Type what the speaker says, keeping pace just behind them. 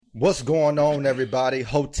What's going on, everybody?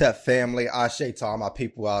 Hotep family, Ashe to all my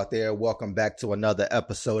people out there. Welcome back to another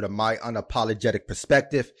episode of My Unapologetic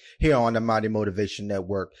Perspective here on the Mighty Motivation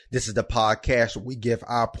Network. This is the podcast where we give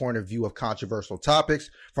our point of view of controversial topics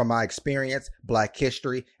from our experience, Black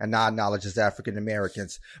history, and our knowledge as African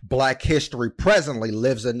Americans. Black history presently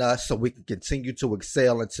lives in us so we can continue to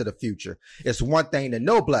excel into the future. It's one thing to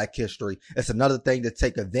know Black history. It's another thing to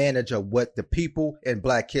take advantage of what the people in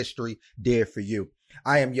Black history did for you.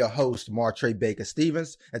 I am your host, Martre Baker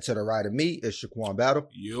Stevens, and to the right of me is Shaquan Battle.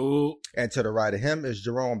 Yo. And to the right of him is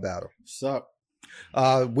Jerome Battle. What's up?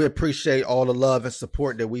 We appreciate all the love and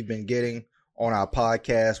support that we've been getting on our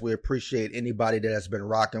podcast. We appreciate anybody that has been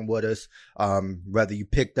rocking with us, whether you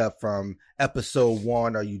picked up from episode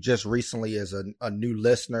 1 or you just recently as a new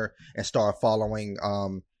listener and start following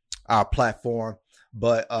our platform.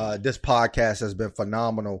 But this podcast has been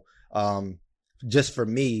phenomenal just for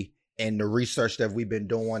me. And the research that we've been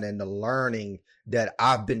doing and the learning that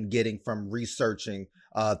I've been getting from researching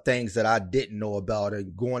things that I didn't know about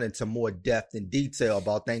and going into more depth and detail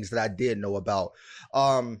about things that I did know about.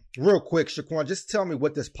 Real quick, Shaquan, just tell me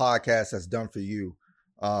what this podcast has done for you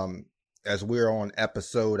as we're on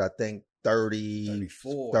episode, I think,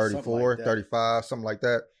 34, something like 35, something like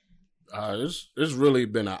that. It's really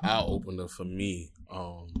been an eye-opener for me.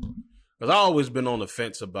 Because I've always been on the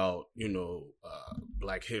fence about,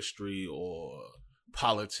 Black history or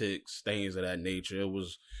politics, things of that nature.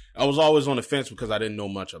 I was always on the fence because I didn't know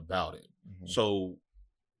much about it. Mm-hmm. So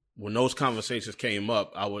when those conversations came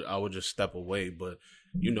up, I would just step away. But,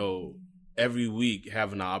 every week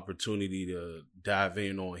having the opportunity to dive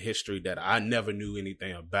in on history that I never knew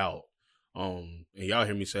anything about. And y'all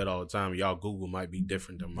hear me say it all the time. Y'all Google might be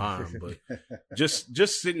different than mine, but just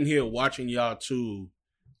sitting here watching y'all two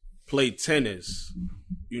play tennis,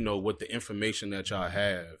 with the information that y'all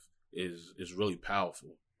have is really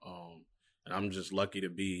powerful. And I'm just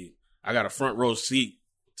lucky I got a front row seat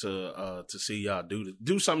to see y'all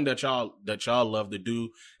do something that y'all love to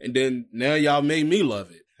do. And then now y'all made me love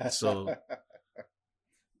it. So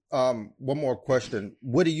one more question.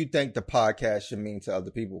 What do you think the podcast should mean to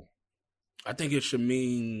other people? I think it should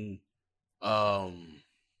mean, for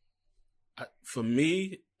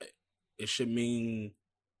me, it should mean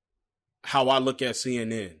how I look at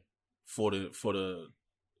CNN for the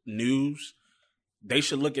news. They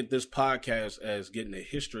should look at this podcast as getting a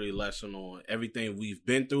history lesson on everything we've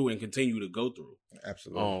been through and continue to go through.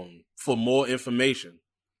 Absolutely. For more information.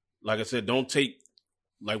 Like I said,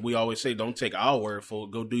 like we always say, don't take our word for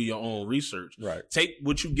it. Go do your own research. Right. Take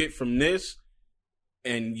what you get from this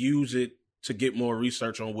and use it to get more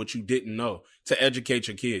research on what you didn't know, to educate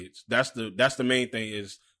your kids. That's the main thing,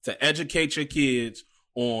 is to educate your kids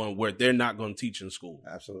on where they're not going to teach in school.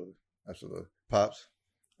 Absolutely. Pops?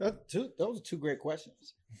 Those are two great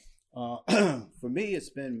questions. For me, it's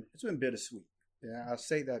been bittersweet. Yeah, I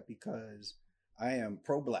say that because I am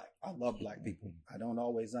pro-Black. I love Black people. I don't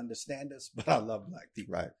always understand this, but I love Black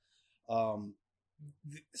people. Right.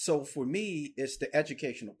 So for me, it's the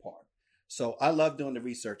educational part. So I love doing the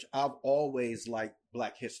research. I've always liked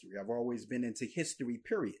Black history. I've always been into history,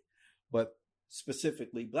 period, but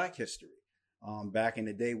specifically Black history. Back in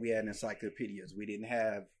the day, we had encyclopedias. We didn't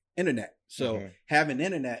have internet. So having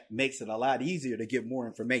internet makes it a lot easier to get more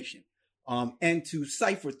information and to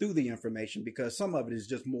cipher through the information, because some of it is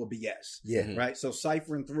just more BS. Yeah. Right. So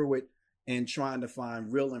ciphering through it and trying to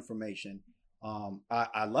find real information.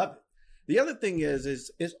 I love it. The other thing is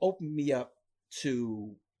it's opened me up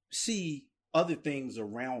to see other things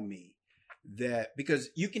around me, because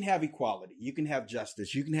you can have equality, you can have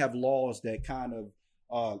justice, you can have laws that kind of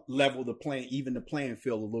level the playing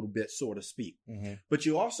field a little bit, so to speak. Mm-hmm. But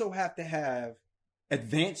you also have to have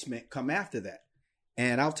advancement come after that.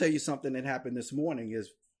 And I'll tell you something that happened this morning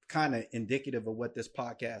is kind of indicative of what this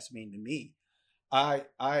podcast means to me. I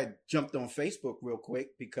jumped on Facebook real quick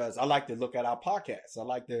because I like to look at our podcasts. I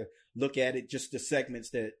like to look at it, just the segments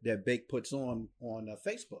that Bake puts on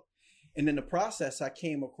Facebook. And in the process, I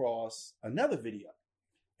came across another video.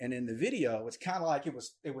 And in the video, it's kind of like it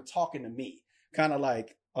was talking to me. Kind of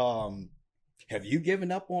like, have you given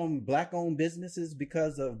up on Black-owned businesses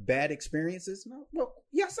because of bad experiences? No, well,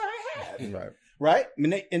 yes, I have. Right. Right. I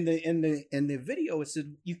mean, in the video, it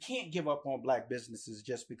said you can't give up on Black businesses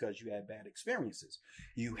just because you had bad experiences.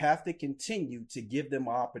 You have to continue to give them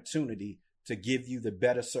an opportunity to give you the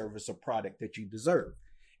better service or product that you deserve.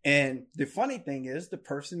 And the funny thing is, the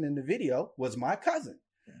person in the video was my cousin.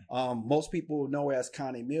 Most people know her as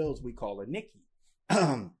Connie Mills. We call her Nikki.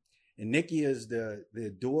 And Nikki is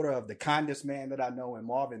the daughter of the kindest man that I know in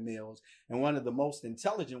Marvin Mills, and one of the most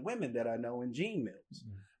intelligent women that I know in Gene Mills.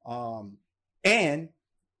 And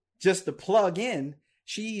just to plug in,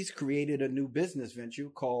 she's created a new business venture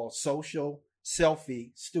called Social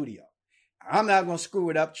Selfie Studio. I'm not going to screw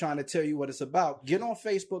it up trying to tell you what it's about. Get on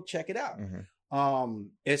Facebook, check it out.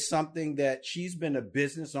 It's something that she's been a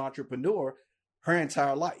business entrepreneur her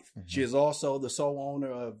entire life. She is also the sole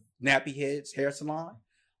owner of Nappy Heads Hair Salon.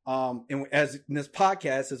 And as in this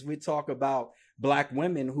podcast, as we talk about Black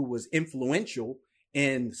women who was influential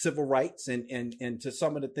in civil rights and to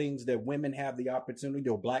some of the things that women have the opportunity,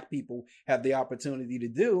 or Black people have the opportunity to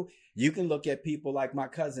do, you can look at people like my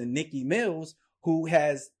cousin Nikki Mills, who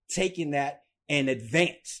has taken that and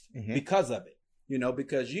advanced because of it. You know,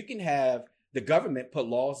 because you can have the government put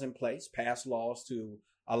laws in place, pass laws to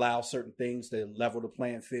allow certain things to level the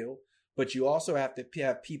playing field, but you also have to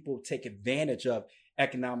have people take advantage of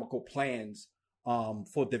economical plans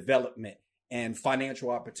for development and financial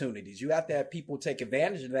opportunities. You have to have people take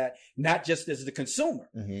advantage of that, not just as the consumer.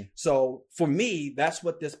 So for me, that's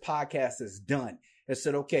what this podcast has done. It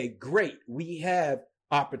said, okay, great. We have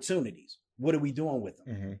opportunities. What are we doing with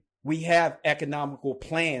them? We have economical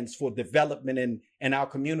plans for development in our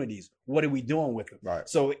communities. What are we doing with them? Right.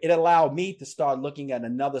 So it allowed me to start looking at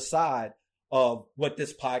another side of what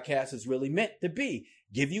this podcast is really meant to be.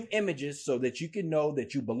 Give you images so that you can know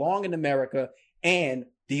that you belong in America, and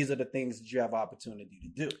these are the things that you have opportunity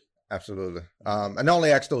to do. Absolutely. And I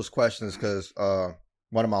only ask those questions because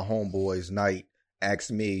one of my homeboys, Knight,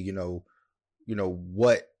 asked me, you know,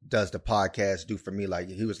 what does the podcast do for me? Like,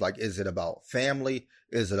 he was like, is it about family?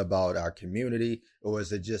 Is it about our community? Or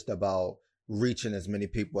is it just about reaching as many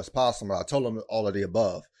people as possible? I told him all of the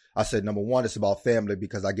above. I said, number one, it's about family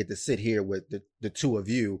because I get to sit here with the two of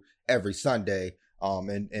you every Sunday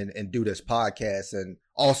and do this podcast, and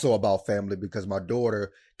also about family because my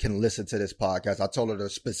daughter can listen to this podcast. I told her to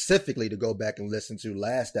specifically to go back and listen to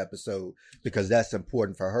last episode because that's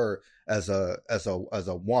important for her as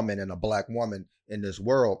a woman and a Black woman in this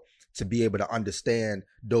world to be able to understand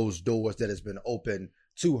those doors that has been opened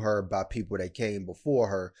to her by people that came before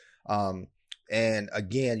her. And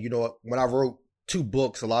again, you know, when I wrote 2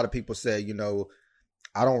 books, a lot of people say, you know,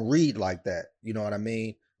 I don't read like that. You know what I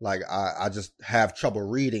mean? Like I just have trouble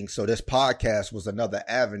reading. So this podcast was another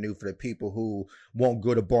avenue for the people who won't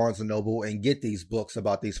go to Barnes and Noble and get these books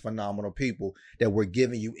about these phenomenal people, that we're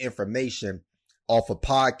giving you information off a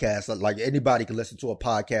podcast. Like anybody can listen to a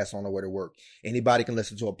podcast on the way to work. Anybody can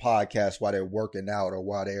listen to a podcast while they're working out or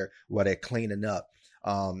while they're cleaning up.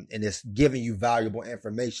 And it's giving you valuable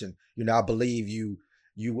information. You know, I believe you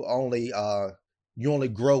only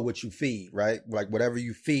grow what you feed, right? Like whatever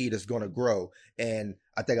you feed is going to grow. And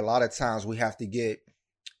I think a lot of times we have to get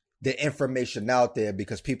the information out there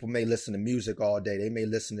because people may listen to music all day. They may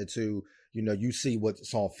listen to, you know, you see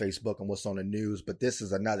what's on Facebook and what's on the news, but this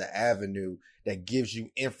is another avenue that gives you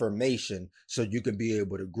information so you can be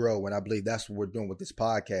able to grow. And I believe that's what we're doing with this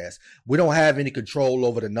podcast. We don't have any control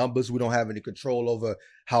over the numbers. We don't have any control over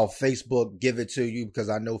how Facebook give it to you, because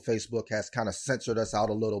I know Facebook has kind of censored us out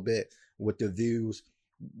a little bit with the views.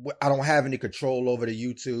 I don't have any control over the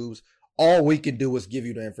YouTubes. All we can do is give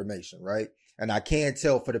you the information, right? And I can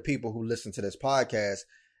tell for the people who listen to this podcast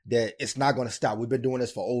that it's not going to stop. We've been doing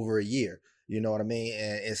this for over a year. You know what I mean?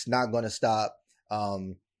 And it's not going to stop.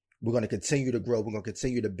 We're going to continue to grow. We're going to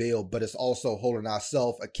continue to build, but it's also holding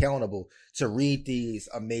ourselves accountable to read these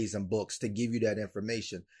amazing books, to give you that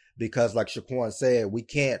information. Because like Shaquan said, we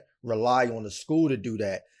can't rely on the school to do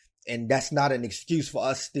that. And that's not an excuse for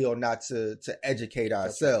us still not to educate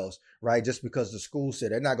ourselves, right? Just because the school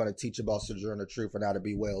said they're not going to teach about Sojourner Truth and how to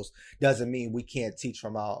be Wells doesn't mean we can't teach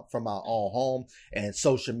from our own home. And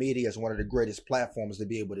social media is one of the greatest platforms to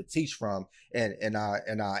be able to teach from in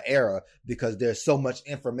our era, because there's so much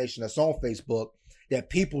information that's on Facebook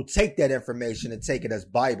that people take that information and take it as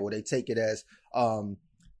Bible. They take it as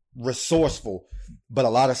resourceful, but a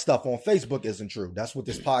lot of stuff on Facebook isn't true. That's what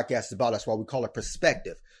this podcast is about. That's why we call it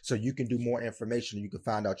perspective, so you can do more information and you can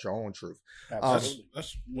find out your own truth.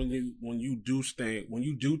 That's when you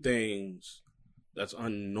do things that's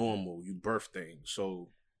unnormal, you birth things. So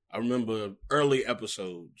I remember early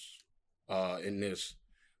episodes in this,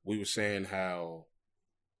 we were saying how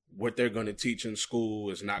what they're going to teach in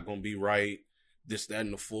school is not going to be right, this, that,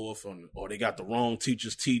 and the fourth, or they got the wrong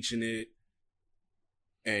teachers teaching it.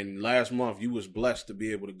 And last month, you was blessed to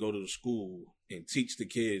be able to go to the school and teach the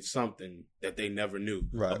kids something that they never knew,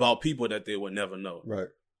 right, about people that they would never know. Right.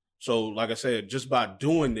 So, like I said, just by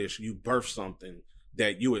doing this, you birthed something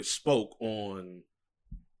that you had spoke on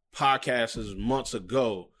podcasts months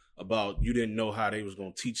ago about. You didn't know how they was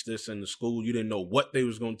going to teach this in the school. You didn't know what they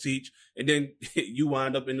was going to teach. And then you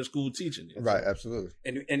wind up in the school teaching it. Right, absolutely.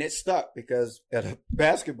 And it stuck, because at a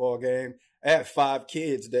basketball game, I had 5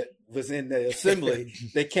 kids that was in the assembly.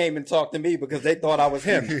 They came and talked to me because they thought I was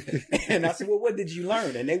him. And I said, well, what did you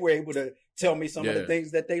learn? And they were able to tell me some of the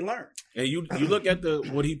things that they learned. And you look at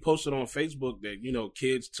what he posted on Facebook that, you know,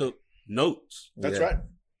 kids took notes. That's right.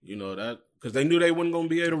 You know, that because they knew they weren't going to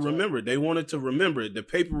be able to remember it. They wanted to remember it. The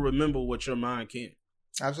paper remember what your mind can't.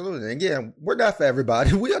 Absolutely. And again, we're not for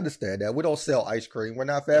everybody. We understand that. We don't sell ice cream. We're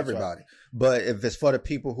not for everybody. Right. But if it's for the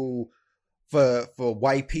people who, for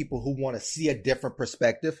white people who want to see a different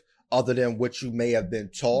perspective other than what you may have been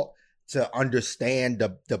taught to understand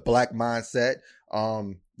the black mindset,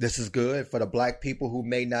 this is good. For the black people who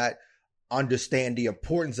may not understand the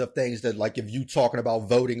importance of things that, like if you talking about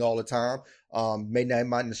voting all the time, may not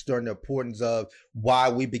understand the importance of why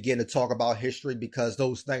we begin to talk about history, because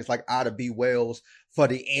those things like Ida B. Wells for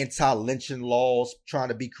the anti-lynching laws trying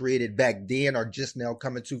to be created back then are just now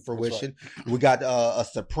coming to fruition. Right. We got a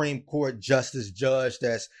Supreme Court justice judge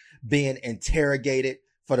that's being interrogated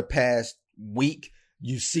for the past week.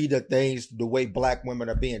 You see the way black women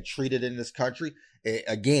are being treated in this country.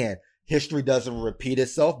 Again, history doesn't repeat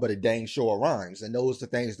itself, but it dang sure rhymes. And those are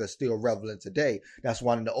the things that are still relevant today. That's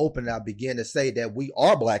why in the opening, I begin to say that we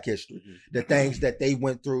are black history. Mm-hmm. The things that they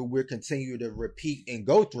went through, we're continuing to repeat and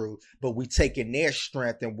go through, but we taking their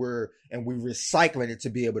strength and we're recycling it to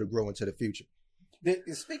be able to grow into the future.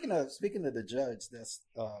 Speaking of the judge that's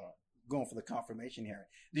going for the confirmation hearing,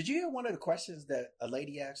 did you hear one of the questions that a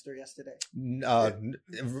lady asked her yesterday?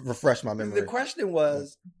 Refresh my memory. The question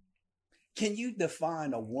was, can you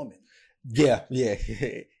define a woman? Yeah.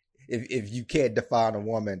 If you can't define a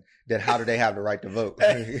woman, then how do they have the right to vote?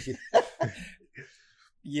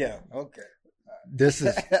 Yeah. Okay. This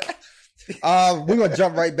is. We're gonna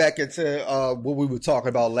jump right back into what we were talking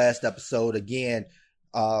about last episode. Again,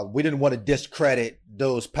 we didn't want to discredit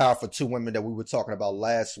those powerful 2 women that we were talking about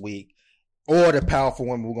last week, or the powerful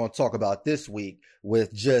women we're going to talk about this week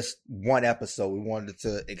with just one episode. We wanted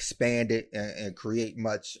to expand it and create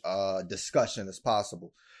much discussion as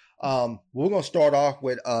possible. We're going to start off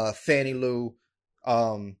with Fannie Lou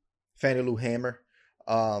Hamer,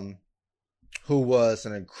 who was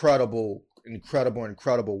an incredible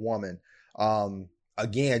woman.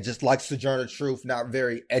 Again, just like Sojourner Truth, not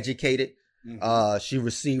very educated. Mm-hmm. She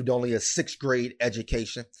received only a 6th grade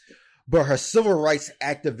education. But her civil rights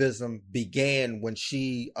activism began when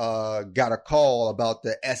she got a call about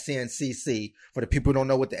the SNCC. For the people who don't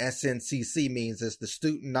know what the SNCC means, it's the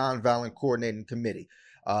Student Nonviolent Coordinating Committee.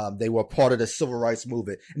 They were part of the civil rights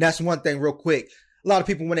movement. And that's one thing real quick. A lot of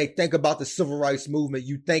people, when they think about the civil rights movement,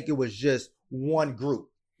 you think it was just one group.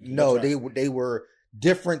 No, right. They were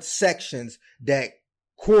different sections that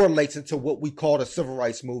correlates into what we call the civil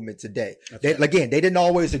rights movement today. Again, they didn't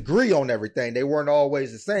always agree on everything. They weren't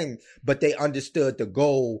always the same, but they understood the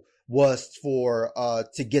goal was for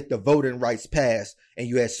to get the voting rights passed. And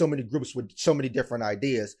you had so many groups with so many different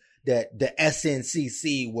ideas that the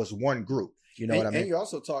SNCC was one group. You know what I mean? And you're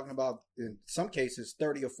also talking about, in some cases,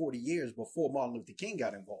 30 or 40 years before Martin Luther King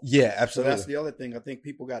got involved. Yeah, absolutely. So that's the other thing. I think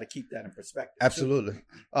people got to keep that in perspective. Absolutely.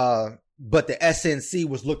 But the SNC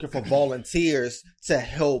was looking for volunteers to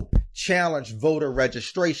help challenge voter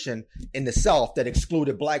registration in the South that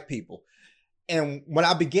excluded black people. And when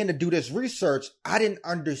I began to do this research, I didn't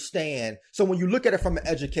understand. So when you look at it from an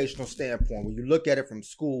educational standpoint, when you look at it from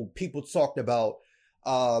school, people talked about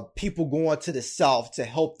people going to the South to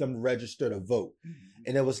help them register to vote. Mm-hmm.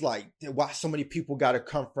 And it was like, why so many people got to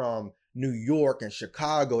come from New York and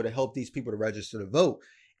Chicago to help these people to register to vote?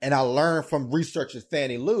 And I learned from researchers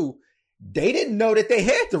Fannie Lou, they didn't know that they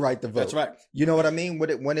had the right to vote. That's right. You know what I mean?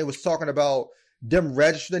 When it was talking about them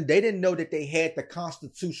registering, they didn't know that they had the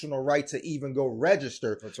constitutional right to even go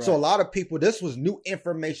register. That's right. So a lot of people, this was new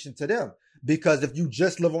information to them. Because if you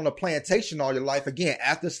just live on a plantation all your life, again,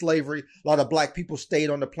 after slavery, a lot of black people stayed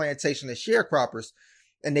on the plantation as sharecroppers,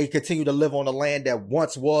 and they continue to live on the land that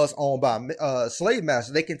once was owned by slave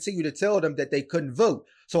masters. They continue to tell them that they couldn't vote.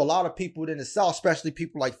 So a lot of people in the South, especially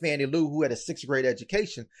people like Fannie Lou, who had a 6th grade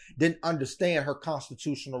education, didn't understand her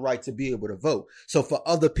constitutional right to be able to vote. So for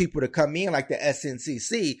other people to come in like the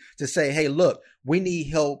SNCC to say, hey, look, we need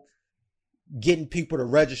help getting people to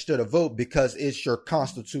register to vote because it's your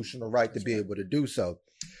constitutional right to be able to do so.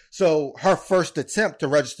 So her first attempt to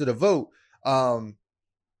register to vote,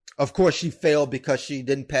 of course, she failed because she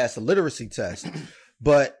didn't pass a literacy test.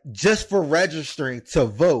 But just for registering to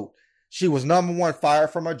vote, she was number 1 fired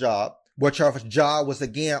from her job, which her job was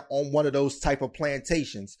again on one of those type of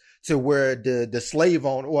plantations to where the slave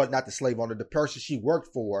owner, or not the slave owner, the person she worked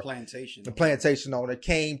for, the plantation owner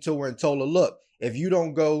came to her and told her, look, if you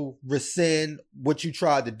don't go rescind what you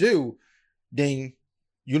tried to do, then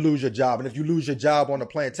you lose your job. And if you lose your job on the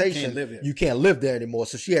plantation, you can't live there anymore.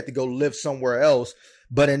 So she had to go live somewhere else.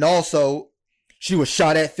 But then also, she was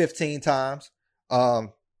shot at 15 times.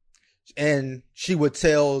 And she would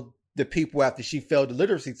tell the people after she failed the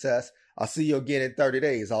literacy test, I'll see you again in 30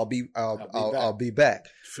 days. I'll be back.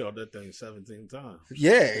 Failed that thing 17 times.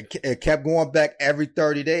 Yeah, it kept going back every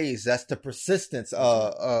 30 days. That's the persistence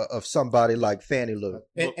of somebody like Fannie Lou.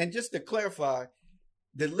 And just to clarify,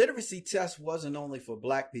 the literacy test wasn't only for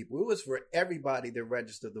black people. It was for everybody that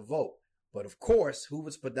registered to vote. But of course, who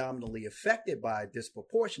was predominantly affected by it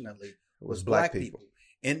disproportionately was black people.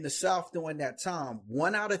 In the South during that time,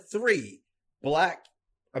 1 out of 3 black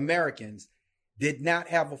Americans did not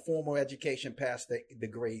have a formal education past the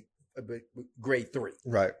grade 3.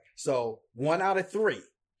 Right. So 1 out of 3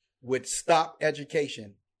 would stop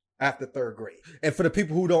education after 3rd grade. And for the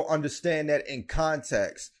people who don't understand that in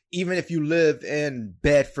context, even if you live in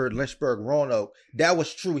Bedford, Lynchburg, Roanoke, that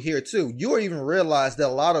was true here too. You even realize that a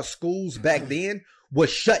lot of schools back then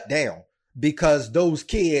was shut down because those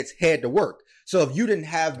kids had to work. So if you didn't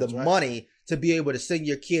have the money to be able to send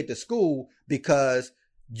your kid to school because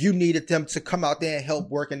you needed them to come out there and help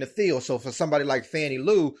work in the field. So for somebody like Fannie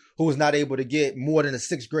Lou, who was not able to get more than a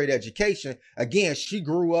 6th grade education, again, she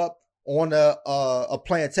grew up on a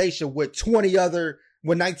plantation with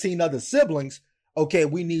 19 other siblings. Okay,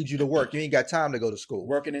 we need you to work. You ain't got time to go to school.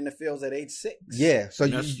 Working in the fields at age 6. Yeah. So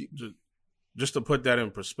just to put that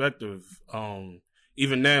in perspective,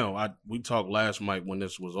 even now, we talked last Mike when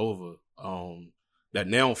this was over, that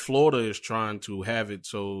now Florida is trying to have it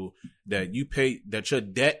so that your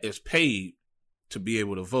debt is paid to be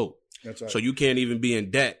able to vote. That's right. So you can't even be in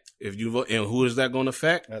debt if you vote. And who is that going to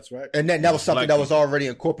affect? That's right. And then that was something that was already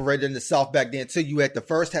incorporated in the South back then too. You had to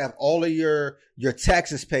first have all of your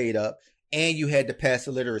taxes paid up, and you had to pass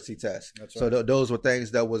the literacy test. That's right. So those were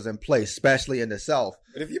things that was in place, especially in the South.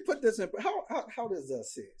 But if you put this in, how does that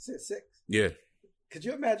sit 6? Yeah. Could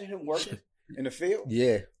you imagine him working in the field?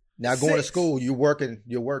 Yeah. Now going to school, you're working.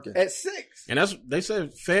 At 6. And they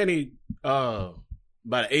said Fannie, by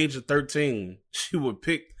the age of 13, she would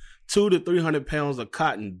pick 200 to 300 pounds of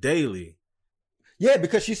cotton daily. Yeah,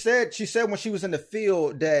 because she said when she was in the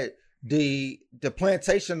field that the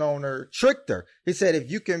plantation owner tricked her. He said,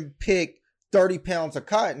 if you can pick 30 pounds of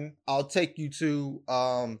cotton, I'll take you to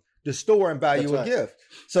the store and buy you a gift.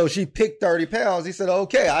 So she picked 30 pounds. He said,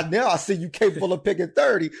 okay, now I see you capable of picking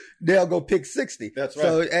 30. Now go pick 60. That's right.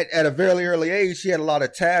 So at a very early age, she had a lot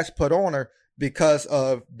of tasks put on her because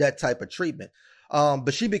of that type of treatment.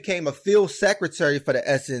 But she became a field secretary for the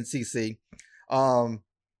SNCC.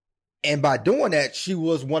 And by doing that, she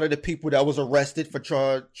was one of the people that was arrested for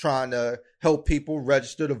trying to help people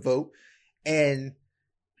register to vote. And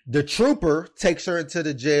the trooper takes her into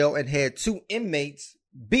the jail and had 2 inmates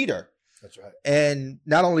beat her. That's right. And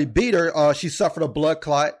not only beat her, she suffered a blood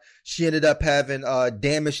clot. She ended up having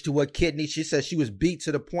damage to her kidney. She said she was beat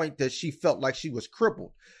to the point that she felt like she was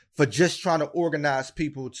crippled for just trying to organize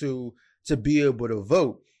people to be able to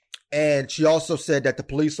vote. And she also said that the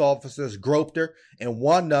police officers groped her, and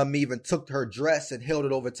one of them even took her dress and held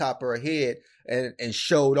it over top of her head and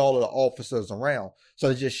showed all of the officers around. So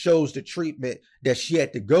it just shows the treatment that she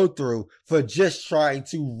had to go through for just trying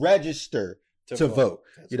to register to vote.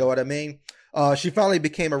 You know what I mean? She finally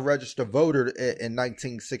became a registered voter in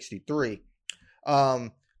 1963.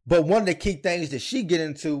 But one of the key things that she get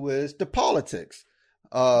into is the politics.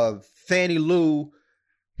 Fannie Lou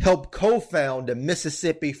helped co-found the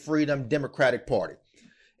Mississippi Freedom Democratic Party.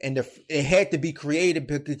 And it had to be created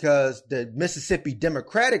because the Mississippi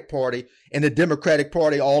Democratic Party and the Democratic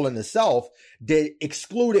Party all in the South, they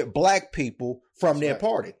excluded black people from their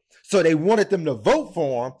party. So they wanted them to vote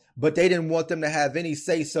for them, but they didn't want them to have any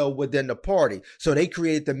say-so within the party. So they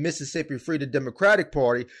created the Mississippi Freedom Democratic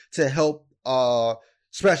Party to help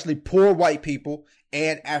especially poor white people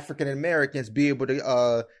and African Americans be able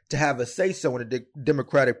to have a say-so in the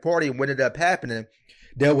Democratic Party. And what ended up happening,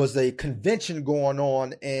 there was a convention going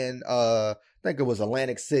on in, I think it was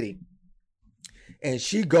Atlantic City. And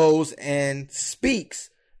she goes and speaks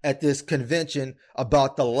at this convention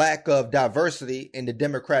about the lack of diversity in the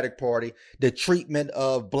Democratic Party, the treatment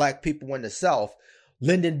of black people in the South.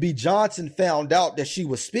 Lyndon B. Johnson found out that she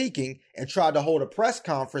was speaking and tried to hold a press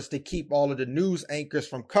conference to keep all of the news anchors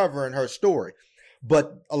from covering her story.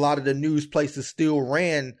 But a lot of the news places still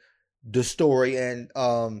ran the story, and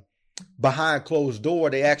behind closed door,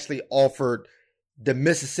 they actually offered the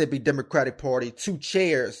Mississippi Democratic Party 2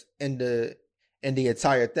 chairs in the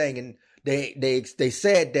entire thing. And they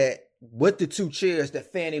said that with the 2 chairs,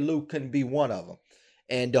 that Fannie Lou couldn't be one of them.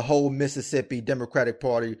 and the whole Mississippi Democratic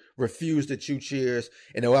Party refused to chew cheers.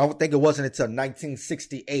 And I don't think it wasn't until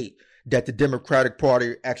 1968 that the Democratic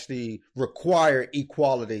Party actually required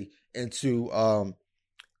equality into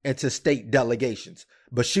state delegations.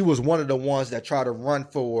 But she was one of the ones that tried to run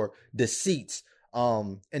for the seats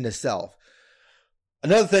in the South.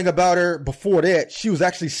 Another thing about her, before that, she was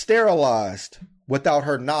actually sterilized without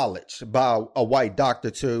her knowledge by a white doctor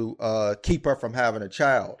to keep her from having a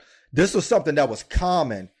child. This was something that was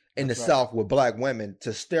common in the South with black women,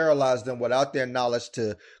 to sterilize them without their knowledge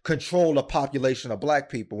to control the population of black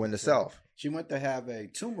people in the South. She went to have a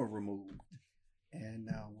tumor removed. And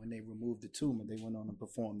when they removed the tumor, they went on to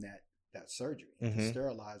perform that surgery to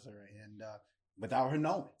sterilize her, and without her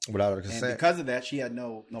knowing, without her consent. And because of that, she had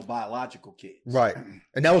no biological kids. Right,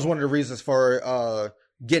 and that was one of the reasons for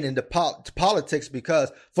getting into politics,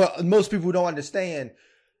 because for most people who don't understand,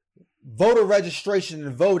 voter registration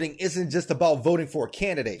and voting isn't just about voting for a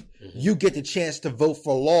candidate. You get the chance to vote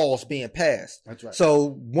for laws being passed. That's right. So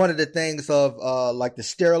one of the things of like the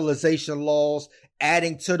sterilization laws,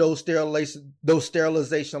 adding to those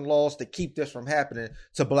sterilization laws to keep this from happening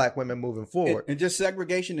to black women moving forward. And just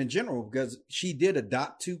segregation in general, because she did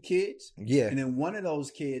adopt 2 kids. Yeah. And then one of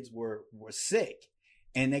those kids were sick,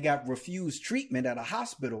 and they got refused treatment at a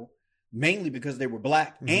hospital, mainly because they were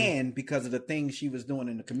black and because of the things she was doing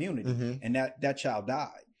in the community. And that child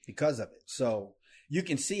died because of it. So you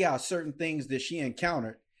can see how certain things that she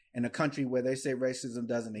encountered in a country where they say racism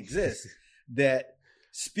doesn't exist, that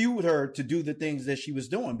spewed her to do the things that she was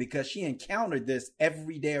doing, because she encountered this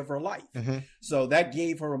every day of her life. So that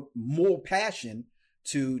gave her more passion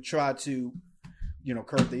to try to,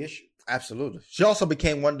 curb the issue. Absolutely. She also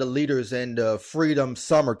became one of the leaders in the Freedom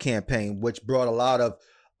Summer Campaign, which brought a lot of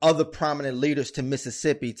other prominent leaders to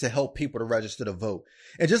Mississippi to help people to register to vote.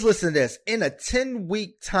 And just listen to this. In a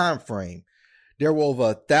 10-week time frame, there were over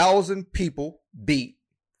 1,000 people beat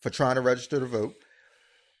for trying to register to vote.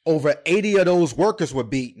 Over 80 of those workers were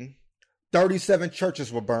beaten. 37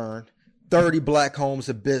 churches were burned. 30 black homes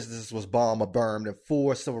and businesses was bombed or burned, and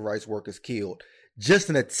 4 civil rights workers killed. Just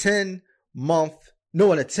in a 10-week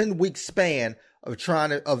span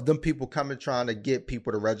of them people trying to get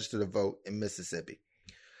people to register to vote in Mississippi.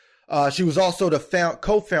 She was also the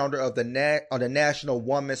co-founder of the National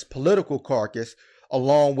Women's Political Caucus,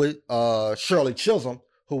 along with Shirley Chisholm,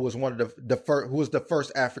 who was the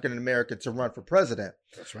first African American to run for president.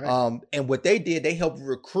 That's right. And what they did, they helped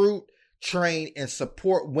recruit, train, and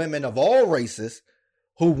support women of all races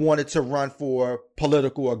who wanted to run for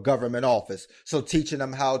political or government office. So teaching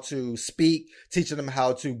them how to speak, teaching them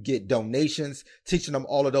how to get donations, teaching them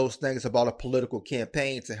all of those things about a political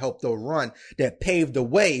campaign to help them run, that paved the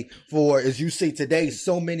way for, as you see today,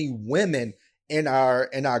 so many women in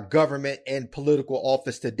our government and political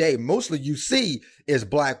office today. Mostly you see is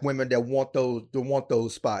black women that want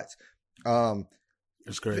those spots.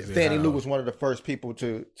 It's crazy. Fannie Lou was one of the first people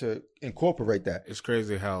to incorporate that. It's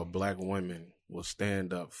crazy how black women will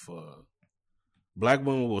stand up for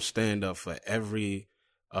every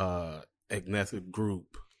ethnic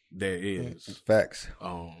group there is. Facts.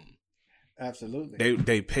 Absolutely.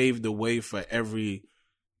 They paved the way for every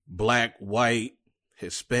black, white,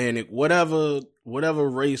 Hispanic, whatever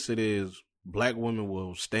race it is. Black women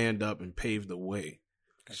will stand up and pave the way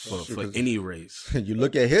for any race. You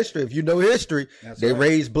look at history. If you know history, they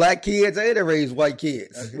raise black kids and they raise white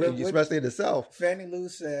kids, especially in the South. Fannie Lou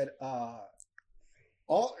said, I'm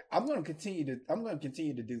going to continue to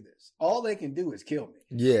do this. All they can do is kill me.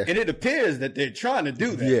 Yeah. And it appears that they're trying to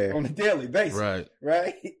do that on a daily basis.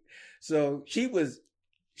 Right. So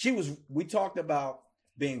we talked about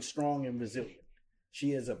being strong and resilient.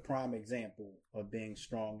 She is a prime example of being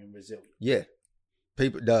strong and resilient. Yeah.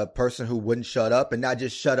 The person who wouldn't shut up, and not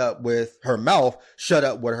just shut up with her mouth, shut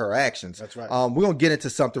up with her actions. That's right. We're going to get into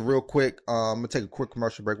something real quick. I'm going to take a quick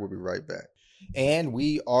commercial break. We'll be right back. And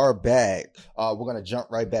we are back. We're going to jump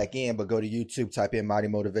right back in, but go to YouTube, type in Mighty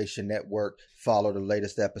Motivation Network, follow the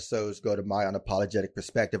latest episodes, go to My Unapologetic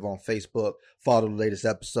Perspective on Facebook, follow the latest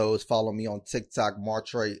episodes, follow me on TikTok,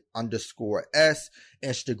 Martre_S,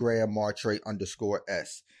 Instagram,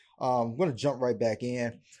 Martre_S. I'm going to jump right back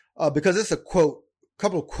in because it's a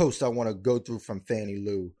couple of quotes I want to go through from Fannie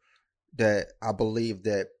Lou that I believe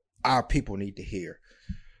that our people need to hear.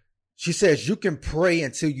 She says, "You can pray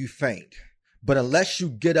until you faint, but unless you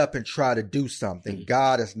get up and try to do something,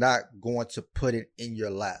 God is not going to put it in your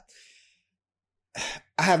lap."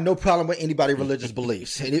 I have no problem with anybody's religious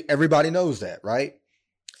beliefs. Everybody knows that, right?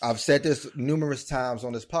 I've said this numerous times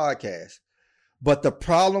on this podcast. But the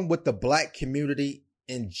problem with the black community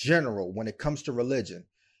in general, when it comes to religion,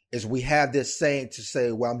 is we have this saying to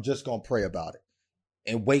say, well, I'm just going to pray about it.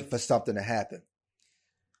 and wait for something to happen.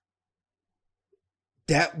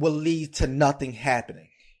 That will lead to nothing happening.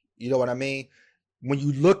 You know what I mean? When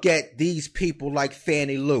you look at these people like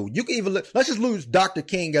Fannie Lou, you can even let's just use Dr.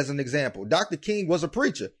 King as an example. Dr. King was a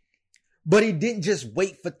preacher, but he didn't just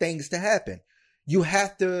wait for things to happen. You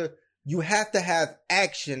have to have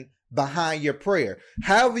action behind your prayer.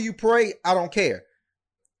 However you pray, I don't care.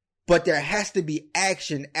 But there has to be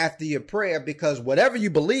action after your prayer, because whatever you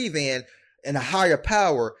believe in a higher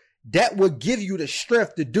power, that will give you the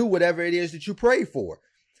strength to do whatever it is that you pray for.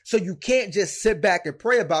 So you can't just sit back and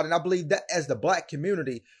pray about it. And I believe that as the Black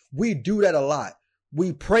community, we do that a lot.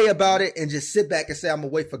 We pray about it and just sit back and say, I'm going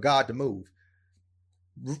to wait for God to move.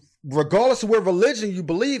 Regardless of what religion you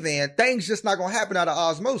believe in, things just not going to happen out of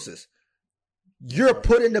osmosis. You're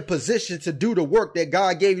put in the position to do the work that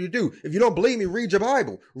God gave you to do. If you don't believe me, read your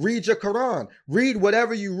Bible, read your Quran, read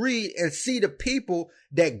whatever you read and see the people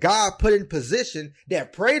that God put in position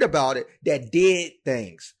that prayed about it, that did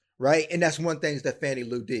things, right? And that's one thing that Fannie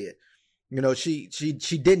Lou did. You know, she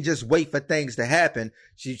didn't just wait for things to happen.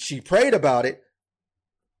 She prayed about it,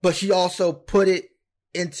 but she also put it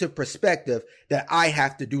into perspective that I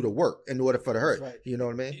have to do the work in order for the hurt. Right. You know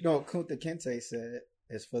what I mean? You know, Kunta Kinte said,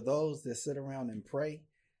 it's for those that sit around and pray,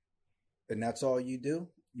 and that's all you do,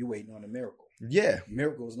 you waiting on a miracle. Yeah.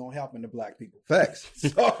 Miracles don't happen to Black people. Facts.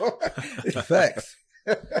 Facts.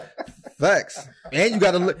 Facts. And you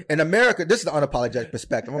got to look in America. This is the unapologetic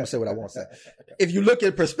perspective. I'm going to say what I want to say. If you look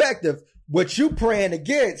at perspective, what you praying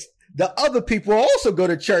against, the other people also go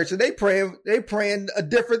to church and they praying a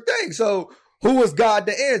different thing. So who was God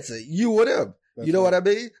to answer? You or them? That's you know right. what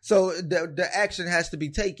I mean? So the action has to be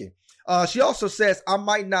taken. She also says, I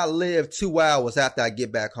might not live 2 hours after I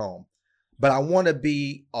get back home, but I want to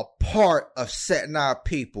be a part of setting our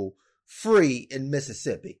people free in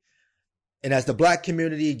Mississippi. And as the Black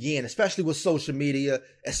community, again, especially with social media,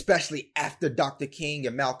 especially after Dr. King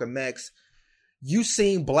and Malcolm X, you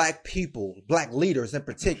seen Black people, Black leaders in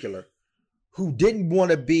particular, who didn't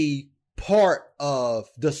want to be part of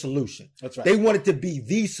the solution. That's right. They wanted to be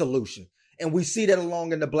the solution. And we see that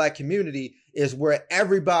along in the Black community is where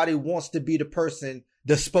everybody wants to be the person,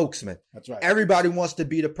 the spokesman. That's right. Everybody wants to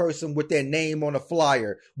be the person with their name on a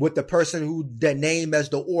flyer, with the person who their name as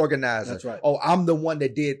the organizer. That's right. Oh, I'm the one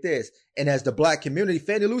that did this. And as the Black community,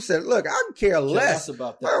 Fannie Lou said, look, I don't care less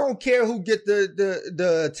about that. I don't care who get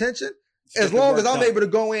the attention. As long as I'm able to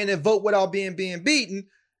go in and vote without being beaten,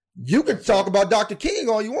 you can talk about Dr. King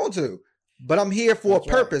all you want to. But I'm here for a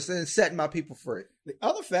purpose and setting my people free. The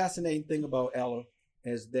other fascinating thing about Ella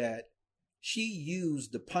is that she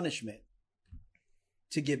used the punishment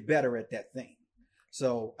to get better at that thing.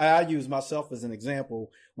 So I use myself as an example.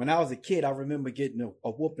 When I was a kid, I remember getting a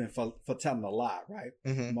whooping for telling a lie, right?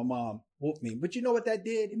 Mm-hmm. My mom whooped me. But you know what that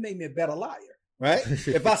did? It made me a better liar, right?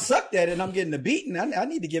 If I sucked at it and I'm getting a beating, I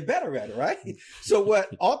need to get better at it, right? So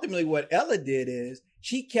what Ella did is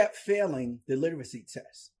she kept failing the literacy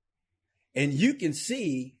test. And you can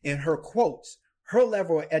see in her quotes, her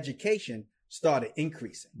level of education started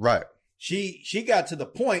increasing. Right. She got to the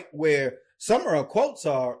point where some of her quotes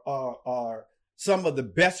are some of the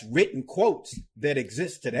best written quotes that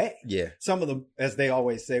exist today. Yeah. Some of them, as they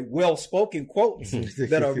always say, well-spoken quotes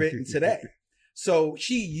that are written today. So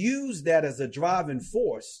she used that as a driving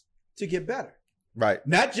force to get better. Right.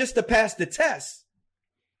 Not just to pass the test,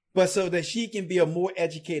 but so that she can be a more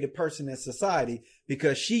educated person in society,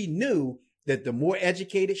 because she knew that the more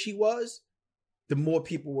educated she was, the more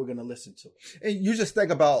people were going to listen to her. And you just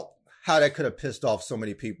think about how that could have pissed off so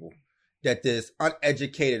many people, that this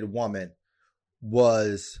uneducated woman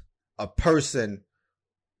was a person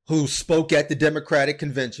who spoke at the Democratic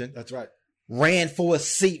convention. That's right. Ran for a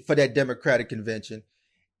seat for that Democratic convention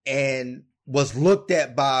and was looked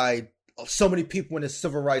at by so many people in the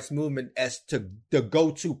civil rights movement as to the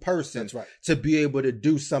go-to person. That's right. To be able to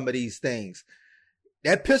do some of these things.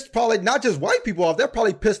 That pissed probably not just white people off. That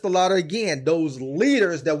probably pissed a lot of, again, those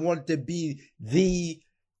leaders that wanted to be the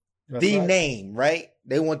name, right?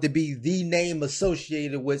 They want to be the name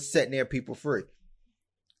associated with setting their people free.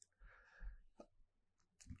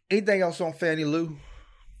 Anything else on Fannie Lou?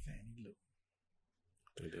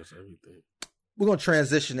 I think that's everything. We're going to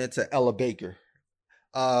transition into Ella Baker.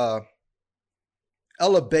 Ella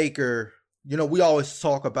Baker, you know, we always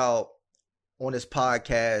talk about on this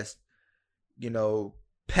podcast, you know,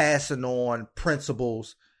 passing on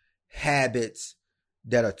principles, habits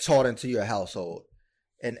that are taught into your household.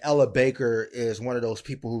 And Ella Baker is one of those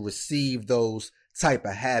people who received those type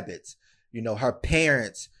of habits. You know, her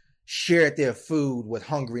parents shared their food with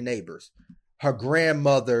hungry neighbors. Her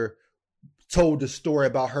grandmother told the story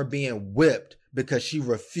about her being whipped because she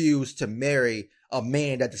refused to marry a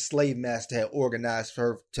man that the slave master had organized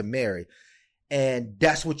her to marry. And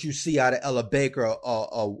that's what you see out of Ella Baker,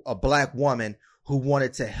 a black woman who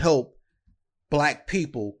wanted to help black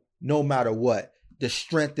people no matter what, the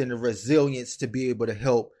strength and the resilience to be able to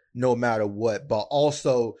help no matter what, but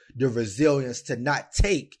also the resilience to not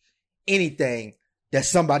take anything that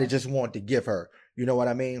somebody just wanted to give her. You know what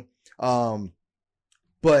I mean?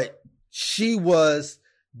 But she was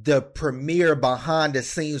the premier behind the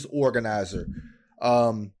scenes organizer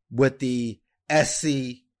with the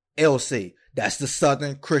SCLC. That's the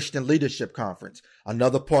Southern Christian Leadership Conference.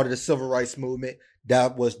 Another part of the civil rights movement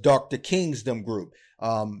that was Dr. King's group.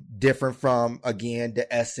 Different from, again, the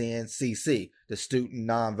SNCC, the Student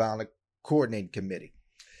Nonviolent Coordinating Committee.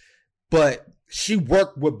 But she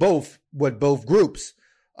worked with both groups.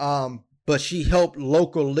 But she helped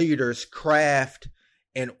local leaders craft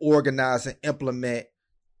and organize and implement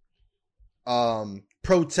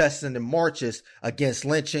protests and marches against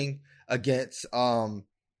lynching, against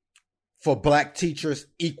for black teachers,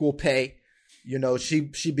 equal pay. You know, she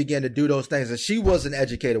began to do those things, and she was an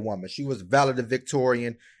educated woman. She was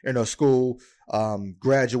valedictorian in her school,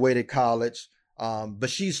 graduated college, but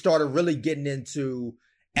she started really getting into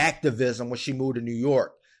activism when she moved to New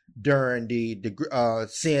York during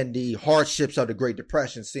seeing the hardships of the Great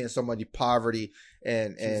Depression, seeing so much poverty,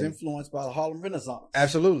 and she's influenced by the Harlem Renaissance.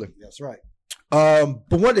 Absolutely, that's right.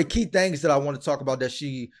 But one of the key things that I want to talk about that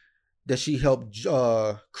she helped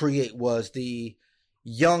create was the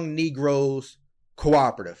Young Negroes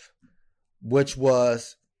Cooperative, which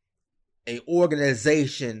was an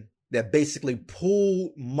organization that basically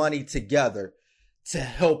pulled money together to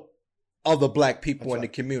help other black people in the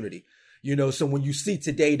community. You know, so when you see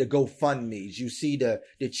today the GoFundMes, you see the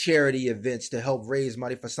charity events to help raise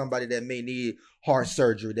money for somebody that may need heart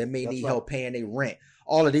surgery, that may need help paying their rent.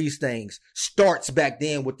 All of these things starts back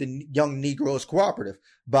then with the Young Negroes Cooperative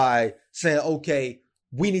by saying, okay,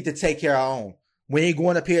 we need to take care of our own. We ain't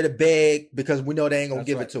going up here to beg because we know they ain't going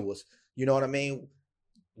to give it to us. You know what I mean?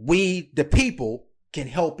 We, the people, can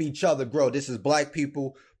help each other grow. This is black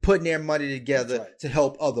people putting their money together to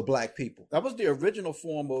help other black people. That was the original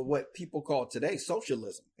form of what people call today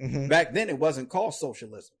socialism. Mm-hmm. Back then, it wasn't called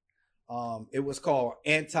socialism. It was called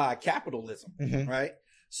anti-capitalism, right?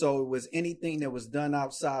 So it was anything that was done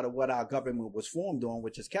outside of what our government was formed on,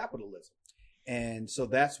 which is capitalism. And so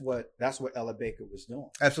that's what Ella Baker was doing.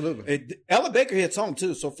 Absolutely. Ella Baker hits home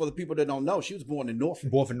too. So for the people that don't know, she was born in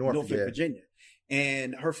Norfolk, yeah. Virginia.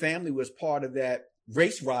 And her family was part of that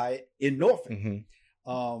race riot in Norfolk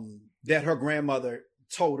that her grandmother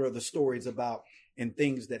told her the stories about and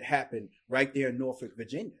things that happened right there in Norfolk,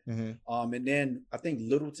 Virginia. And then I think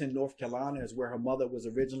Littleton, North Carolina is where her mother was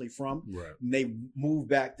originally from. Right. And they moved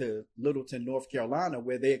back to Littleton, North Carolina,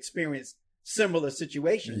 where they experienced similar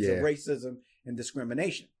situations of racism and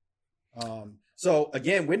discrimination. So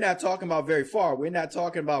again, we're not talking about very far. We're not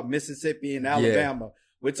talking about Mississippi and Alabama.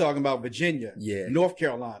 We're talking about Virginia, North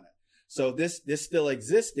Carolina. So this still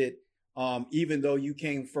existed, even though you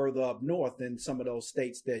came further up north than some of those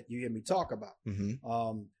states that you hear me talk about.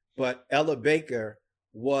 But Ella Baker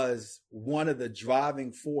was one of the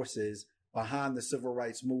driving forces behind the civil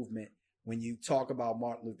rights movement when you talk about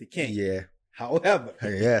Martin Luther King. However,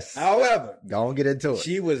 don't get into it.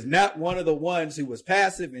 She was not one of the ones who was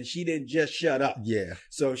passive, and she didn't just shut up.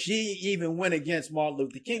 So she even went against Martin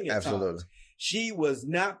Luther King at times. She was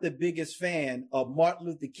not the biggest fan of Martin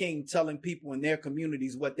Luther King telling people in their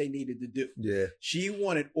communities what they needed to do. She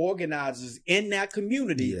wanted organizers in that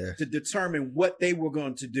community to determine what they were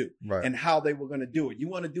going to do and how they were going to do it. You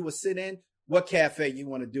want to do a sit-in? What cafe you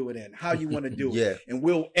want to do it in, how you want to do it. And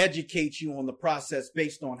we'll educate you on the process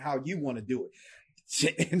based on how you want to do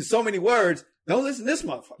it. In so many words, don't listen to this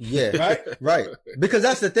motherfucker. Right. Because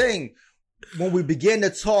that's the thing. When we begin to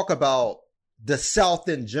talk about the South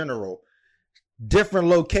in general, different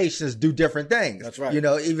locations do different things. That's right. You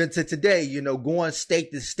know, even to today, you know, going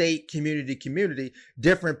state to state, community to community,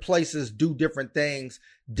 different places do different things,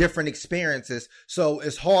 different experiences. So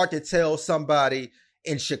it's hard to tell somebody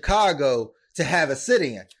in Chicago to have a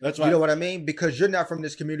sit-in. That's right. You know what I mean? Because you're not from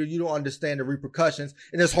this community. You don't understand the repercussions.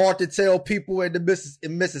 And it's hard to tell people in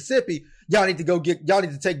Mississippi, y'all need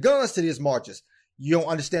to take guns to these marches. You don't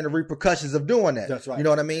understand the repercussions of doing that. That's right. You know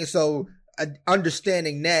what I mean? So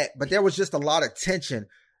understanding that, but there was just a lot of tension.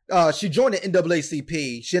 She joined the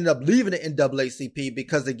NAACP. She ended up leaving the NAACP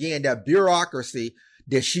because, again, that bureaucracy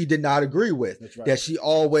that she did not agree with. That's right.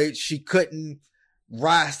 That she couldn't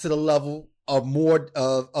rise to the level of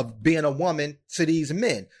being a woman to these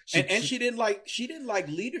men. She didn't like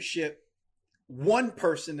leadership, one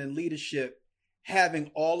person in leadership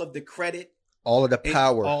having all of the credit all of the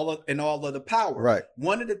power, all of the power. Right.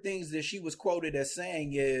 One of the things that she was quoted as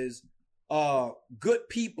saying is, "Good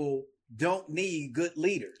people don't need good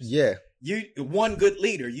leaders. Yeah, one good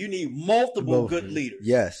leader. You need multiple good leaders.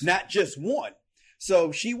 Yes, not just one."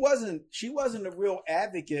 So she wasn't a real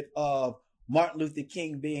advocate of Martin Luther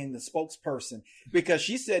King being the spokesperson, because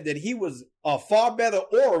she said that he was a far better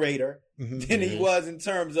orator than he was in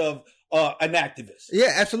terms of an activist.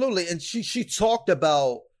 Yeah, absolutely. And she talked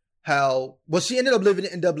about how, well, she ended up living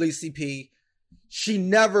in NAACP. She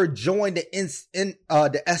never joined the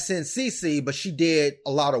SNCC, but she did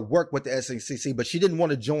a lot of work with the SNCC, but she didn't want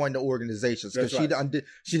to join the organizations because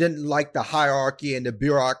she didn't like the hierarchy and the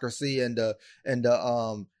bureaucracy and the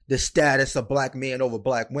status of black men over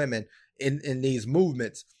black women in these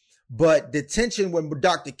movements. But the tension with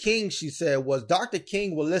Dr. King, she said, was Dr.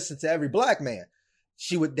 King would listen to every black man.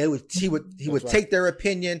 He would take their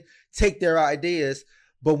opinion, take their ideas.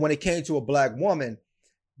 But when it came to a black woman,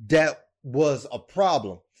 that was a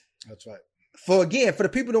problem. That's right. For the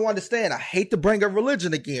people to understand, I hate to bring up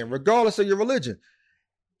religion again, regardless of your religion.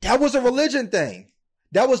 That was a religion thing.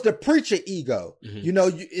 That was the preacher ego. You know,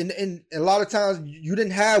 in a lot of times you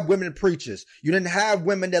didn't have women preachers. You didn't have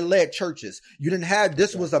women that led churches. You didn't have,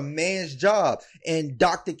 this was a man's job. And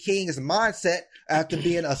Dr. King's mindset, after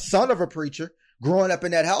being a son of a preacher, growing up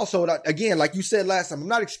in that household, again, like you said last time, I'm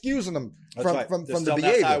not excusing them from the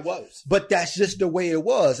behavior, but that's just the way it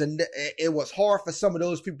was. And it was hard for some of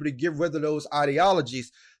those people to get rid of those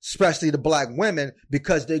ideologies, especially the black women,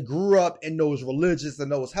 because they grew up in those religions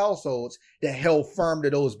and those households that held firm to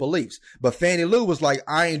those beliefs. But Fannie Lou was like,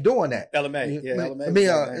 I ain't doing that. Ella May.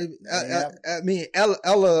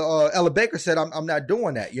 Ella Baker said, I'm not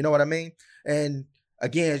doing that. You know what I mean? And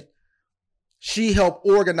again, she helped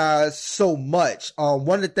organize so much.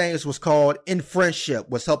 One of the things was called In Friendship,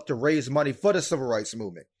 was helped to raise money for the civil rights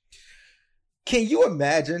movement. Can you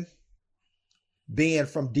imagine being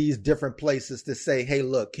from these different places to say, hey,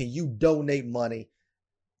 look, can you donate money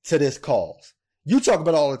to this cause? You talk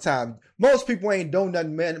about it all the time. Most people ain't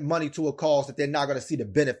donating money to a cause that they're not going to see the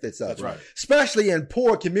benefits of. That's right. Especially in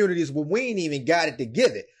poor communities where we ain't even got it to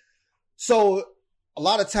give it. So a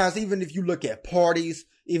lot of times, even if you look at parties,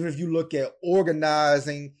 even if you look at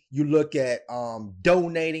organizing, you look at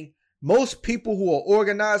donating, most people who are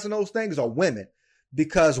organizing those things are women,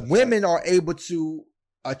 because women are able to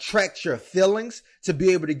attract your feelings to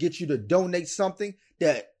be able to get you to donate something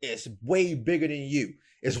that is way bigger than you.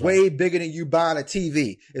 It's way bigger than you buying a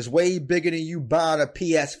TV. It's way bigger than you buying a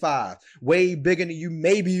PS5. Way bigger than you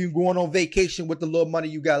maybe you going on vacation with the little money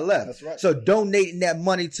you got left. That's right. So donating that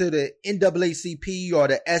money to the NAACP or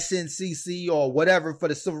the SNCC or whatever for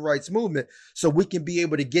the civil rights movement, so we can be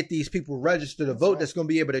able to get these people registered to vote. That's going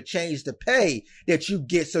to be able to change the pay that you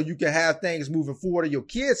get, so you can have things moving forward, or your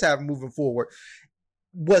kids have moving forward,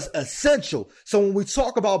 was essential. So when we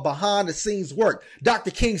talk about behind the scenes work,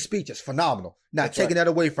 Dr. King's speech is phenomenal. Not taking that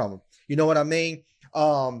away from him. You know what I mean?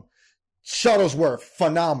 Shuttlesworth,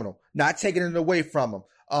 phenomenal. Not taking it away from him.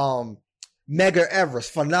 Medgar Evers,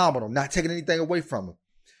 phenomenal. Not taking anything away from him.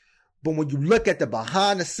 But when you look at the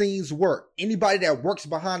behind the scenes work, anybody that works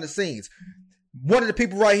behind the scenes, one of the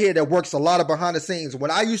people right here that works a lot of behind the scenes, when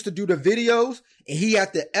I used to do the videos and he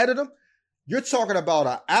had to edit them, you're talking about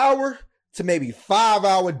an hour to maybe 5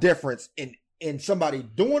 hour difference in somebody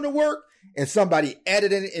doing the work and somebody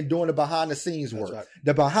editing it and doing the behind the scenes work. Right.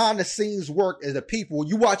 The behind the scenes work is the people.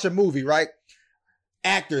 You watch a movie, right?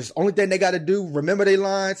 Actors, only thing they got to do, remember their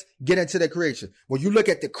lines, get into their creation. When you look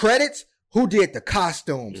at the credits, who did the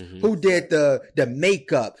costumes? Who did the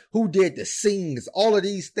makeup? Who did the scenes? All of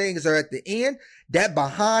these things are at the end. That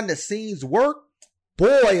behind the scenes work,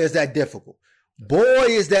 boy, is that difficult. Boy,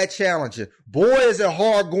 is that challenging. Boy, is it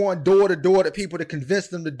hard going door to door to people to convince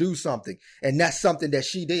them to do something. And that's something that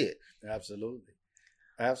she did. Absolutely.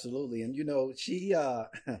 Absolutely. And, you know,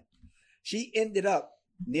 she ended up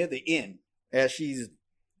near the end as she's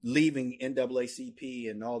leaving NAACP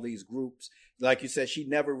and all these groups. Like you said, she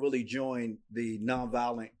never really joined the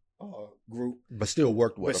nonviolent group. But still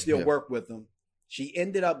worked with them. Worked with them. She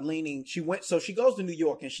ended up so she goes to New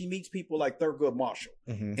York and she meets people like Thurgood Marshall.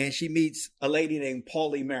 And she meets a lady named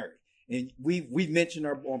Pauli Murray. And we've mentioned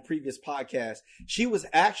her on previous podcasts. She was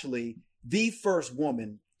actually the first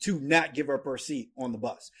woman to not give up her seat on the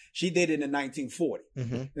bus. She did it in 1940.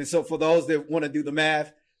 And so for those that want to do the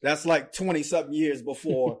math, that's like 20 something years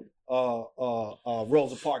before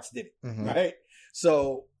Rosa Parks did it. Right.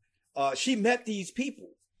 So she met these people.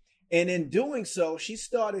 And in doing so, she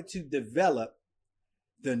started to develop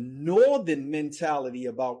the northern mentality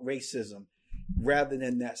about racism rather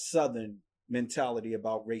than that southern mentality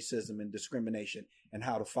about racism and discrimination and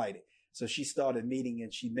how to fight it. So she started meeting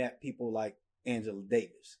and she met people like Angela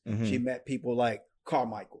Davis. Mhm. She met people like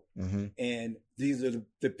Carmichael. Mm-hmm. And these are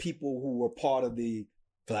the people who were part of the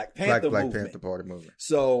Black Panther movement. Panther Party movement.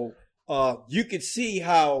 So you could see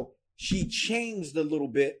how she changed a little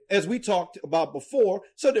bit, as we talked about before.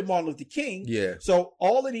 So did Martin Luther King. Yeah. So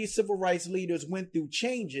all of these civil rights leaders went through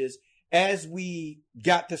changes as we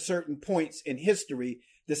got to certain points in history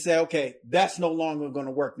to say, okay, that's no longer going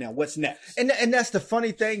to work now. What's next? And that's the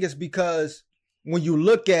funny thing, is because when you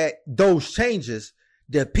look at those changes,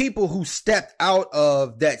 the people who stepped out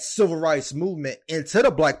of that civil rights movement into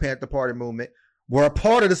the Black Panther Party movement were a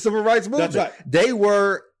part of the civil rights movement. That's right. They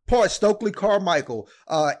were part. Stokely Carmichael,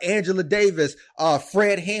 Angela Davis,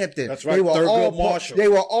 Fred Hampton. That's right. They were Thurgood Marshall. They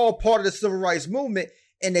were all part of the civil rights movement,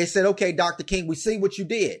 and they said, "Okay, Dr. King, we see what you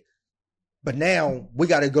did, but now we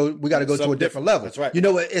got to go. We got to go to a different level." That's right. You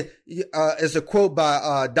know, it's a quote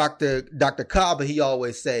by Dr. Cobb. He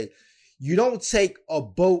always say, "You don't take a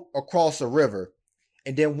boat across a river,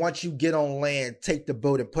 and then once you get on land, take the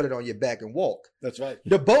boat and put it on your back and walk." That's right.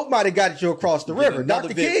 The boat might have got you across the river. another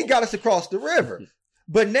Dr. vehicle. King got us across the river.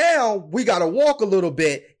 But now we got to walk a little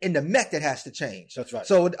bit, and the method has to change. That's right.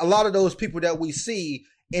 So a lot of those people that we see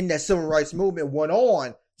in that civil rights movement went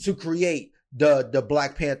on to create the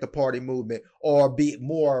Black Panther Party movement, or be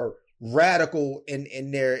more radical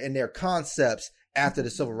in their concepts after the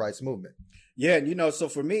civil rights movement. Yeah, and so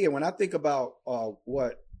for me, when I think about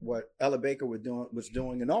what Ella Baker was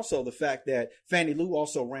doing, and also the fact that Fannie Lou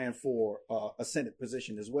also ran for a Senate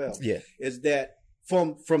position as well, Yeah. is that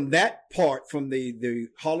from that part, from the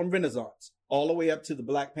Harlem Renaissance all the way up to the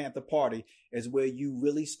Black Panther Party, is where you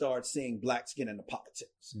really start seeing blacks get into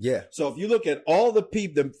politics. Yeah. So if you look at all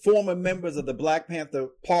the former members of the Black Panther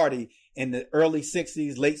Party in the early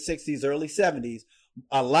 60s, late 60s, early 70s,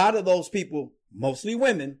 a lot of those people, mostly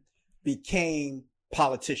women, became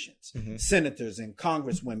politicians, senators and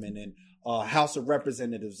congresswomen and House of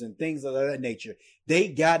Representatives and things of that nature. They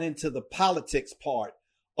got into the politics part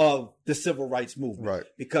of the civil rights movement. Right.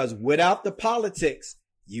 Because without the politics,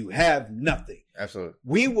 you have nothing. Absolutely.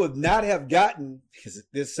 We would not have gotten, because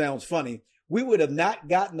this sounds funny, we would have not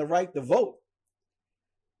gotten the right to vote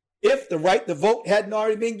if the right to vote hadn't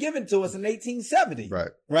already been given to us in 1870.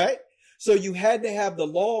 Right. Right? So you had to have the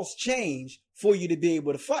laws change for you to be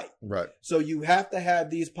able to fight. Right. So you have to have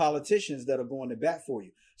these politicians that are going to bat for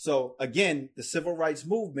you. So again, the civil rights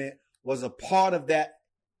movement was a part of that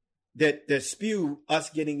spewed us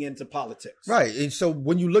getting into politics. Right. And so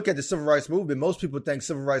when you look at the civil rights movement, most people think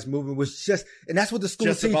civil rights movement was just, and that's what the school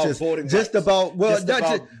Just about teaches, voting just rights. about, well, Just not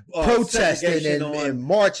about, just protesting segregation and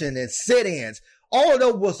marching and sit-ins. All of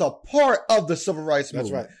that was a part of the civil rights That's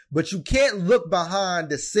movement. right. But you can't look behind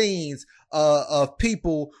the scenes of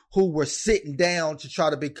people who were sitting down to try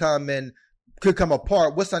to become a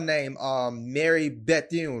part. What's her name? Mary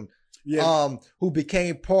Bethune, who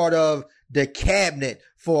became part of the cabinet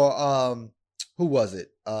for who was it?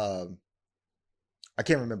 I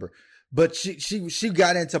can't remember. But she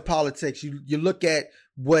got into politics. You look at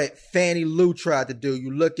what Fannie Lou tried to do.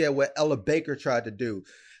 You look at what Ella Baker tried to do.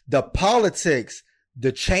 The politics,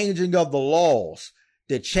 the changing of the laws,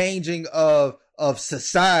 the changing of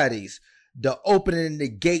societies, the opening the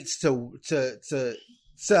gates to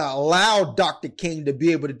allow Dr. King to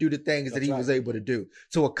be able to do the things that he was able to do,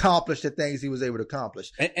 to accomplish the things he was able to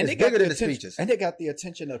accomplish. And it's they got bigger than the attention, speeches. and they got the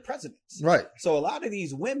attention of presidents. Right. So a lot of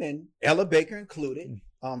these women, Ella Baker included,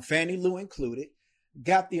 Fannie Lou included,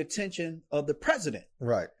 got the attention of the president.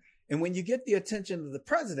 Right. And when you get the attention of the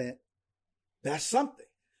president, that's something.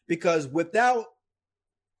 Because without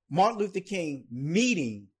Martin Luther King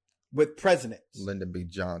meeting with presidents, Lyndon B.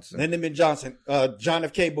 Johnson, John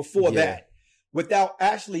F. K. before Yeah. that, without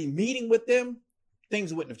actually meeting with them,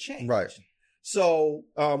 things wouldn't have changed. Right. So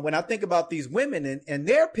when I think about these women, and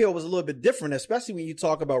their appeal was a little bit different, especially when you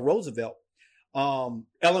talk about Roosevelt,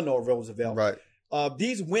 Eleanor Roosevelt. Right.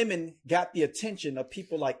 These women got the attention of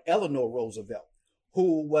people like Eleanor Roosevelt,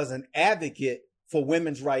 who was an advocate for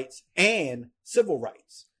women's rights and civil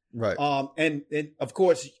rights. Right. And of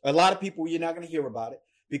course, a lot of people, you're not going to hear about it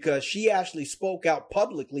because she actually spoke out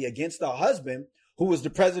publicly against her husband, who was the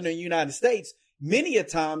president of the United States, many a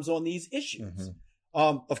times on these issues.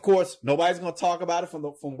 Of course, nobody's going to talk about it from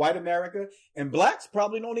white America, and blacks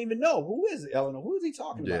probably don't even know who is Eleanor. Who is he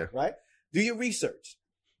talking about? Right? Do your research.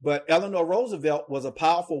 But Eleanor Roosevelt was a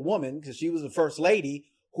powerful woman because she was the first lady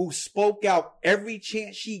who spoke out every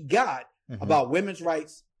chance she got about women's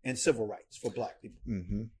rights and civil rights for black people.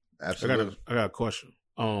 Absolutely. I got a question.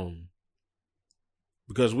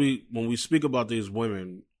 Because when we speak about these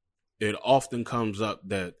women, it often comes up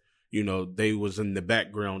that, they was in the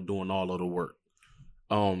background doing all of the work.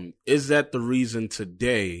 Is that the reason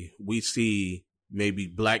today we see maybe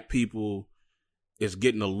black people is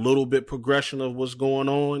getting a little bit progression of what's going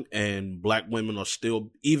on, and black women are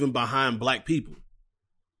still even behind black people?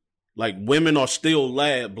 Like women are still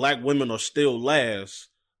black women are still last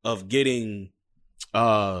of getting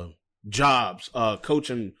jobs,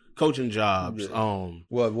 coaching jobs. Yeah.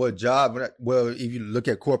 What job? Well, if you look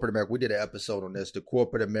at corporate America, we did an episode on this. The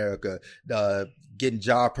corporate America, getting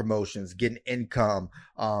job promotions, getting income,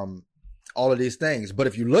 all of these things. But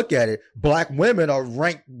if you look at it, black women are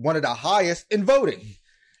ranked one of the highest in voting.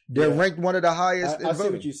 They're ranked one of the highest in voting. I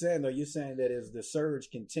see what you're saying, though. You're saying that is the surge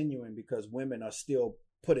continuing because women are still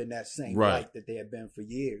put in that same light that they have been for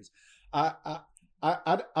years. I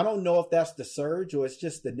don't know if that's the surge or it's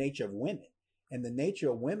just the nature of women. And the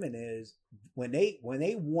nature of women is when they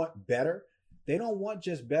want better, they don't want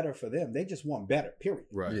just better for them. They just want better, period.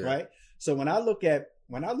 Right. Yeah. Right. So when I look at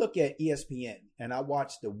ESPN and I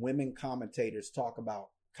watch the women commentators talk about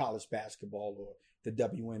college basketball or the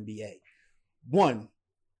WNBA, one,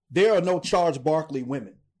 there are no Charles Barkley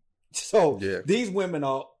women. So these women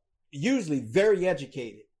are usually very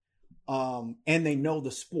educated, and they know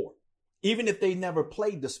the sport, even if they never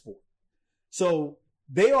played the sport. So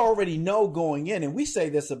they already know going in, and we say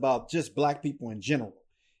this about just black people in general.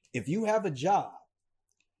 If you have a job,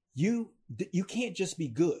 you can't just be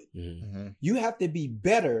good. Mm-hmm. You have to be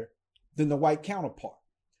better than the white counterpart.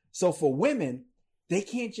 So for women, they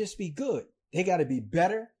can't just be good. They got to be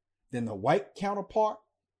better than the white counterpart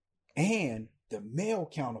and the male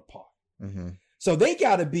counterpart. Mm-hmm. So they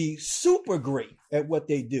got to be super great at what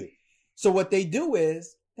they do. So what they do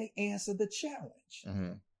is they answer the challenge.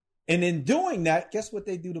 Mm-hmm. And in doing that, guess what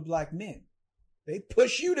they do to black men? They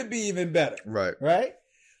push you to be even better. Right. Right?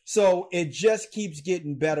 So it just keeps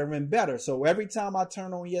getting better and better. So every time I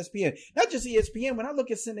turn on ESPN, not just ESPN, when I look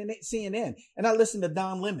at CNN and I listen to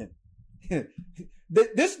Don Lemon,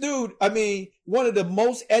 this dude, I mean, one of the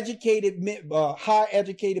most educated, high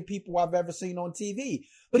educated people I've ever seen on TV,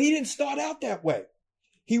 but he didn't start out that way.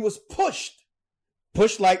 He was pushed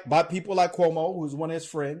like by people like Cuomo, who's one of his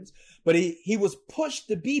friends, but he was pushed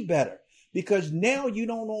to be better because now you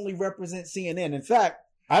don't only represent CNN. In fact,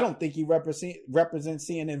 I don't think he represents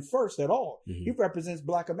CNN first at all. Mm-hmm. He represents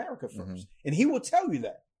Black America first. Mm-hmm. And he will tell you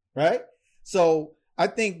that, right? So I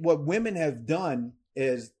think what women have done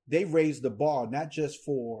is they raised the bar, not just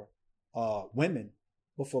for women,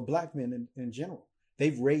 but for black men in general.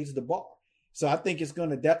 They've raised the bar. So I think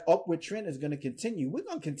that upward trend is going to continue. We're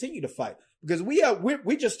going to continue to fight because we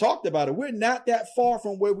just talked about it. We're not that far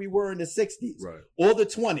from where we were in the 60s or the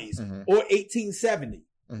 20s or 1870.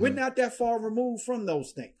 Mm-hmm. We're not that far removed from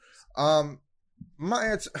those things. My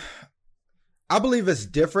answer, I believe it's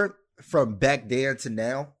different from back then to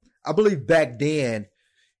now. I believe back then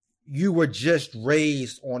you were just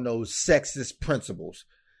raised on those sexist principles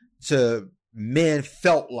to men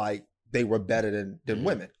felt like they were better than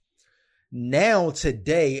women. Now,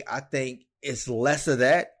 today, I think it's less of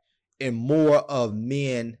that and more of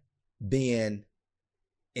men being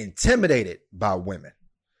intimidated by women.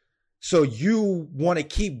 So you want to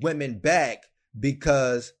keep women back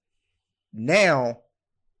because now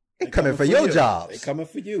they're coming for your jobs. They're coming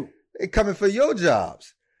for you. They're coming for your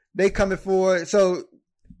jobs. They coming for, so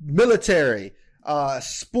military,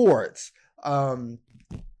 sports, all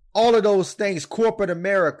of those things, corporate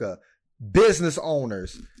America, business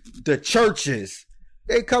owners, the churches,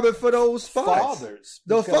 they coming for those fathers.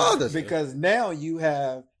 Fathers. Because now you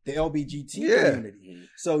have the LBGT community.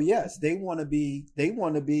 So yes, they want to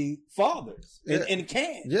be fathers and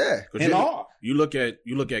can. Yeah. And are. You look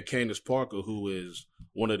at Candace Parker, who is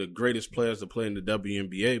one of the greatest players to play in the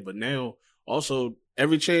WNBA, but now also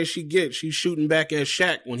every chance she gets, she's shooting back at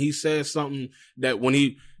Shaq when he says something that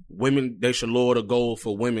women, they should lower the goal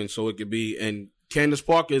for women so it could be, and Candace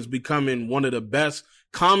Parker is becoming one of the best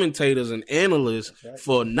commentators and analysts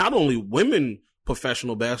for not only women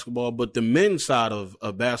professional basketball, but the men's side of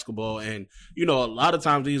basketball. And, a lot of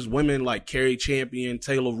times these women like Carrie Champion,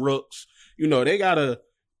 Taylor Rooks, they gotta,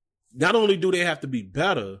 not only do they have to be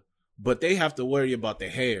better, but they have to worry about their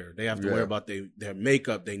hair. They have to worry about their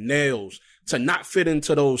makeup, their nails, to not fit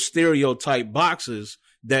into those stereotype boxes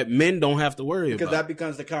that men don't have to worry about. Because that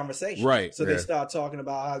becomes the conversation. Right. So they start talking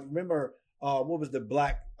about, I remember, what was the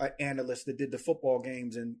black analyst that did the football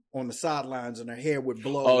games and on the sidelines and her hair would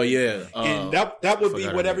blow? Oh, yeah. And that would be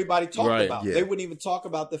what everybody talked about. Yeah. They wouldn't even talk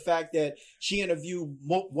about the fact that she interviewed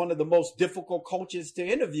one of the most difficult coaches to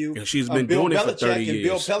interview. And she's been doing it for 30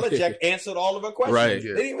 years. And Bill Belichick answered all of her questions. Right.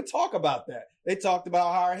 Yeah. They didn't even talk about that. They talked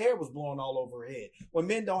about how her hair was blowing all over her head. Well,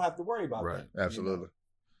 men don't have to worry about that. Absolutely.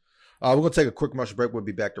 We're going to take a quick commercial break. We'll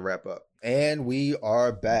be back to wrap up. And we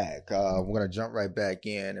are back. We're going to jump right back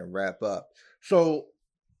in and wrap up. So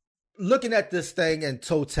looking at this thing in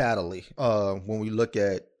totality, when we look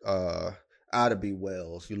at Ida B.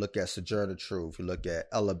 Wells, you look at Sojourner Truth, you look at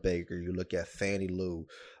Ella Baker, you look at Fannie Lou.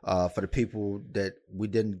 For the people that we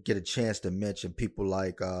didn't get a chance to mention, people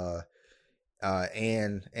like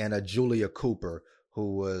Anna Julia Cooper,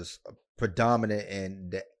 who was predominant in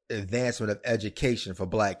the advancement of education for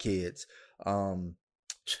Black kids. What's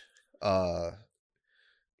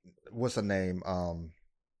her name?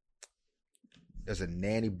 There's a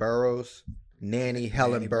Nanny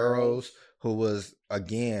Helen Burroughs, who was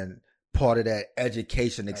again part of that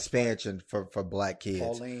education expansion for Black kids.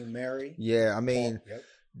 Pauline Mary. Yeah, I mean,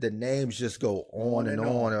 the names just go on and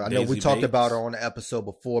on. I know we talked about her on the episode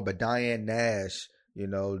before, but Diane Nash, you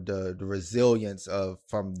know, the resilience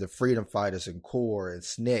from the freedom fighters and CORE and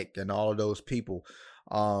SNCC and all of those people.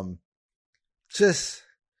 Just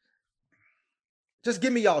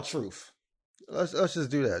give me y'all truth. Let's just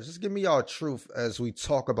do that. Just give me y'all truth as we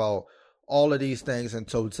talk about all of these things in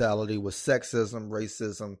totality with sexism,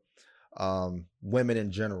 racism, women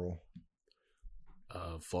in general.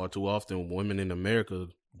 Far too often, women in America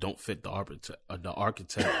don't fit the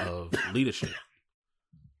architect of leadership.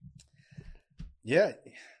 Yeah,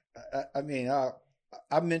 I mean,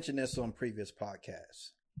 I mentioned this on previous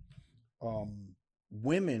podcasts.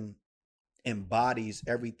 Women embodies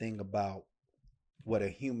everything about what a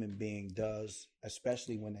human being does,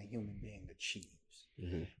 especially when a human being achieves.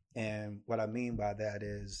 Mm-hmm. And what I mean by that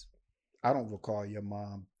is, I don't recall your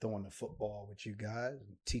mom throwing the football with you guys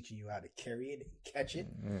and teaching you how to carry it and catch it.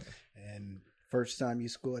 Mm-hmm. And first time you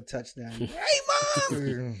score a touchdown, hey,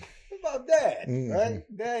 Mom! What about Dad? Mm-hmm. Right?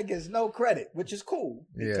 Dad gets no credit, which is cool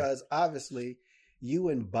because obviously you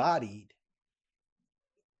embodied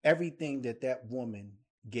everything that woman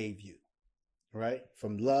gave you, right?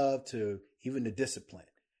 From love to even the discipline.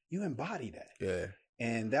 You embody that. Yeah.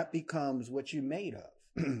 And that becomes what you're made of.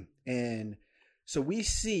 And so we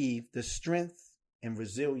see the strength and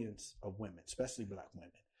resilience of women, especially Black women,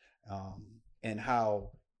 and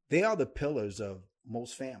how they are the pillars of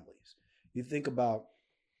most families. I think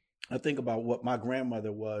about what my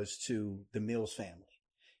grandmother was to the Mills family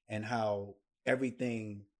and how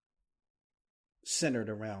everything centered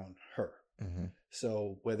around her. Mm-hmm.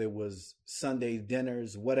 So whether it was Sunday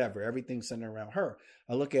dinners, whatever, everything centered around her.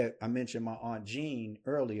 I mentioned my Aunt Jean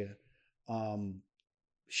earlier.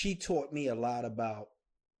 She taught me a lot about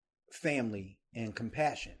family and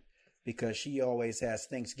compassion because she always has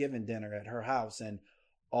Thanksgiving dinner at her house and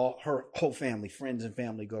all her whole family, friends and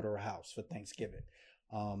family go to her house for Thanksgiving.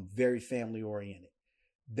 Very family oriented.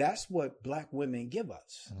 That's what Black women give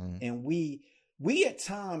us. Mm-hmm. And we at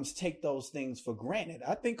times take those things for granted.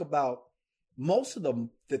 I think about most of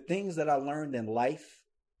the things that I learned in life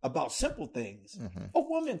about simple things, a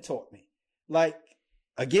woman taught me. Like,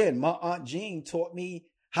 again, my Aunt Jean taught me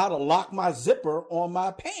how to lock my zipper on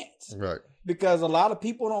my pants. Right. Because a lot of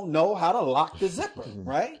people don't know how to lock the zipper,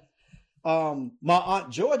 right? My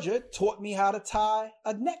Aunt Georgia taught me how to tie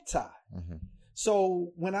a necktie. Mm-hmm.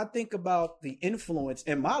 So when I think about the influence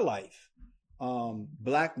in my life,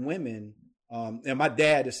 Black women, and my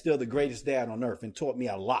dad is still the greatest dad on earth and taught me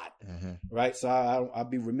a lot, right? So I'd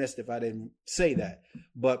be remiss if I didn't say that.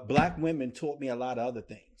 But Black women taught me a lot of other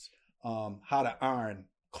things, how to iron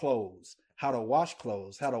clothes, how to wash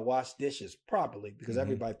clothes, how to wash dishes properly, because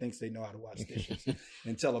everybody thinks they know how to wash dishes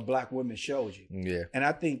until a Black woman shows you. Yeah. And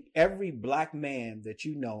I think every Black man that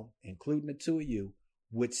you know, including the two of you,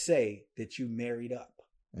 would say that you married up.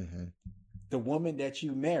 Mm-hmm. The woman that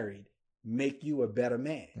you married make you a better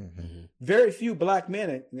man. Mm-hmm. Very few Black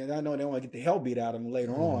men, and I know they want to get the hell beat out of them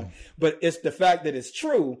later on, but it's the fact that it's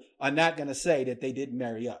true, are not going to say that they didn't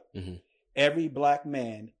marry up. Mm-hmm. Every Black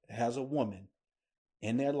man has a woman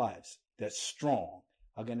in their lives that's strong,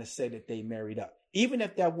 are going to say that they married up. Even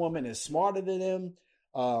if that woman is smarter than them.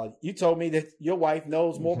 You told me that your wife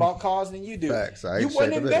knows more about cars than you do. Facts. You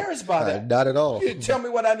weren't embarrassed by that. Not at all. Tell me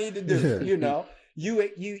what I need to do. You know,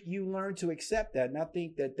 you learn to accept that. And I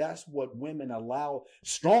think that that's what women allow,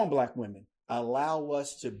 strong Black women allow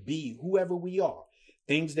us to be whoever we are.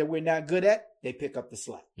 Things that we're not good at, they pick up the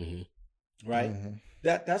slack. Mm-hmm. Right. Mm-hmm.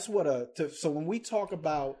 That's what so when we talk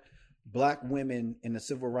about Black women in the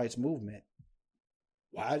civil rights movement,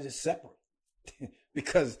 why is it separate?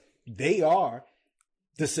 Because they are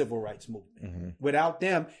the civil rights movement. Mm-hmm. Without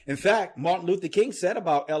them, in fact, Martin Luther King said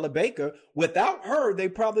about Ella Baker, without her, they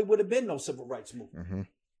probably would have been no civil rights movement. Mm-hmm.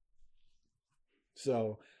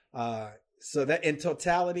 So that in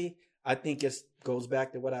totality, I think it goes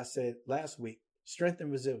back to what I said last week: strength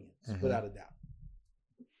and resilience, without a doubt.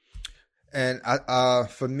 And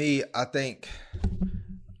for me, I think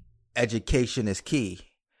education is key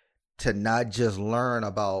to not just learn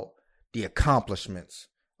about the accomplishments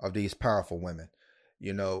of these powerful women.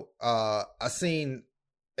 You know, I seen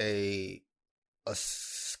a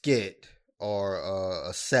skit or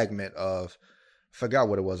a segment of, forgot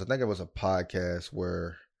what it was. I think it was a podcast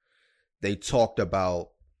where they talked about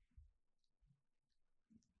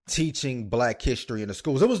teaching Black history in the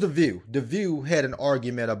schools. It was The View. The View had an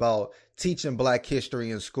argument about teaching Black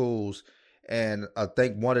history in schools. And I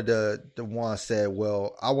think one of the ones said,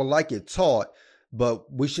 well, I would like it taught,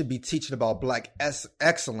 but we should be teaching about Black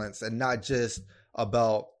excellence and not just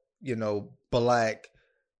about, you know, Black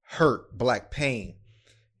hurt, Black pain.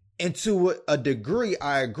 And to a degree,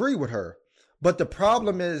 I agree with her. But the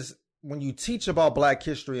problem is, when you teach about Black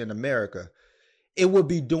history in America, it would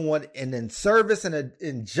be doing an inservice and an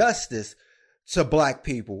injustice to Black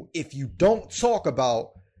people if you don't talk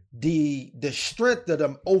about the strength of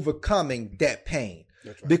them overcoming that pain.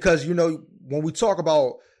 That's right. Because, you know, when we talk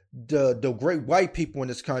about the great white people in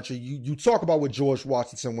this country, you talk about what George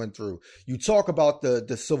Washington went through. You talk about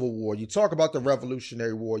the Civil War. You talk about the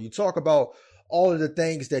Revolutionary War. You talk about all of the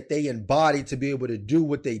things that they embodied to be able to do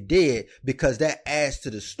what they did, because that adds to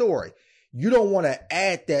the story. You don't want to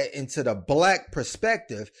add that into the Black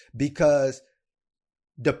perspective, because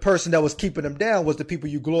the person that was keeping them down was the people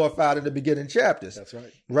you glorified in the beginning chapters. That's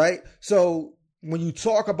right. Right? So when you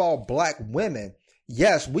talk about Black women,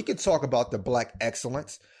 yes, we can talk about the Black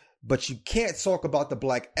excellence, but you can't talk about the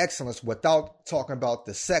Black excellence without talking about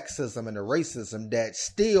the sexism and the racism that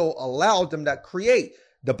still allowed them to create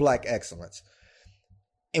the Black excellence.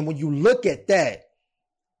 And when you look at that,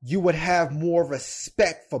 you would have more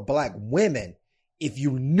respect for Black women if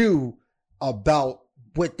you knew about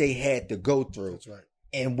what they had to go through. That's right.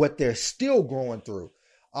 And what they're still going through.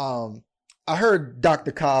 I heard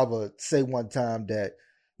Dr. Kava say one time that,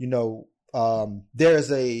 you know,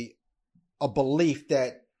 there's a belief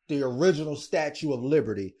that the original Statue of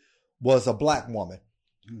Liberty was a Black woman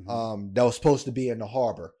that was supposed to be in the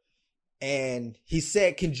harbor. And he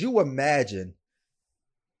said, can you imagine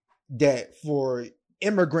that for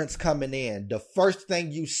immigrants coming in, the first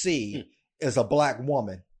thing you see is a Black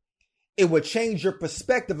woman? It would change your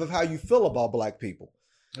perspective of how you feel about Black people.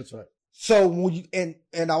 That's right. So when you,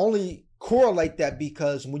 and I only correlate that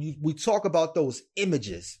because when we talk about those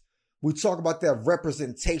images, we talk about that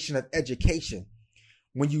representation of education.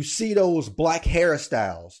 When you see those Black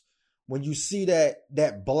hairstyles, when you see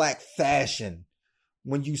that Black fashion,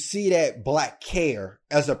 when you see that Black care,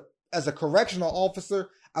 as a correctional officer,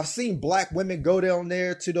 I've seen Black women go down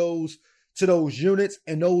there to those units,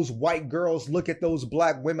 and those white girls look at those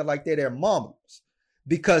Black women like they're their mamas,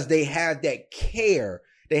 because they have that care,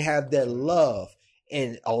 they have that love.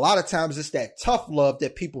 And a lot of times it's that tough love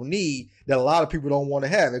that people need that a lot of people don't want to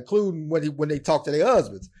have, including when they talk to their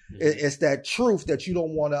husbands. Mm-hmm. It's that truth that you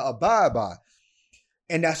don't want to abide by.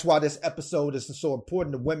 And that's why this episode is so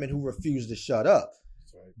important to women who refuse to shut up.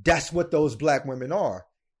 That's right. That's what those Black women are.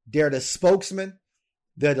 They're the spokesman.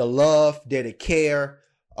 They're the love. They're the care.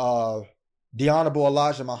 The Honorable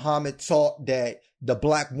Elijah Muhammad taught that the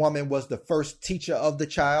Black woman was the first teacher of the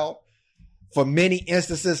child. For many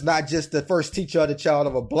instances, not just the first teacher of the child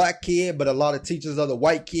of a Black kid, but a lot of teachers of the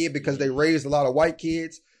white kid, because they raised a lot of white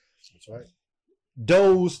kids. That's right.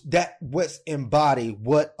 That what's embody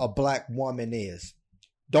what a Black woman is.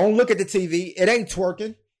 Don't look at the TV. It ain't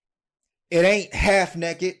twerking. It ain't half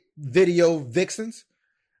naked video vixens.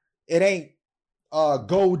 It ain't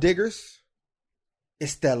gold diggers.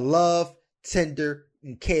 It's that love, tender,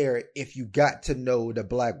 and care. If you got to know the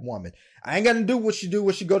Black woman, I ain't gonna do what she do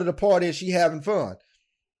when she go to the party and she having fun.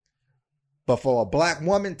 But for a Black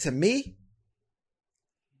woman, to me,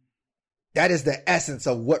 that is the essence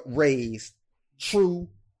of what raised true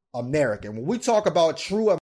American. When we talk about true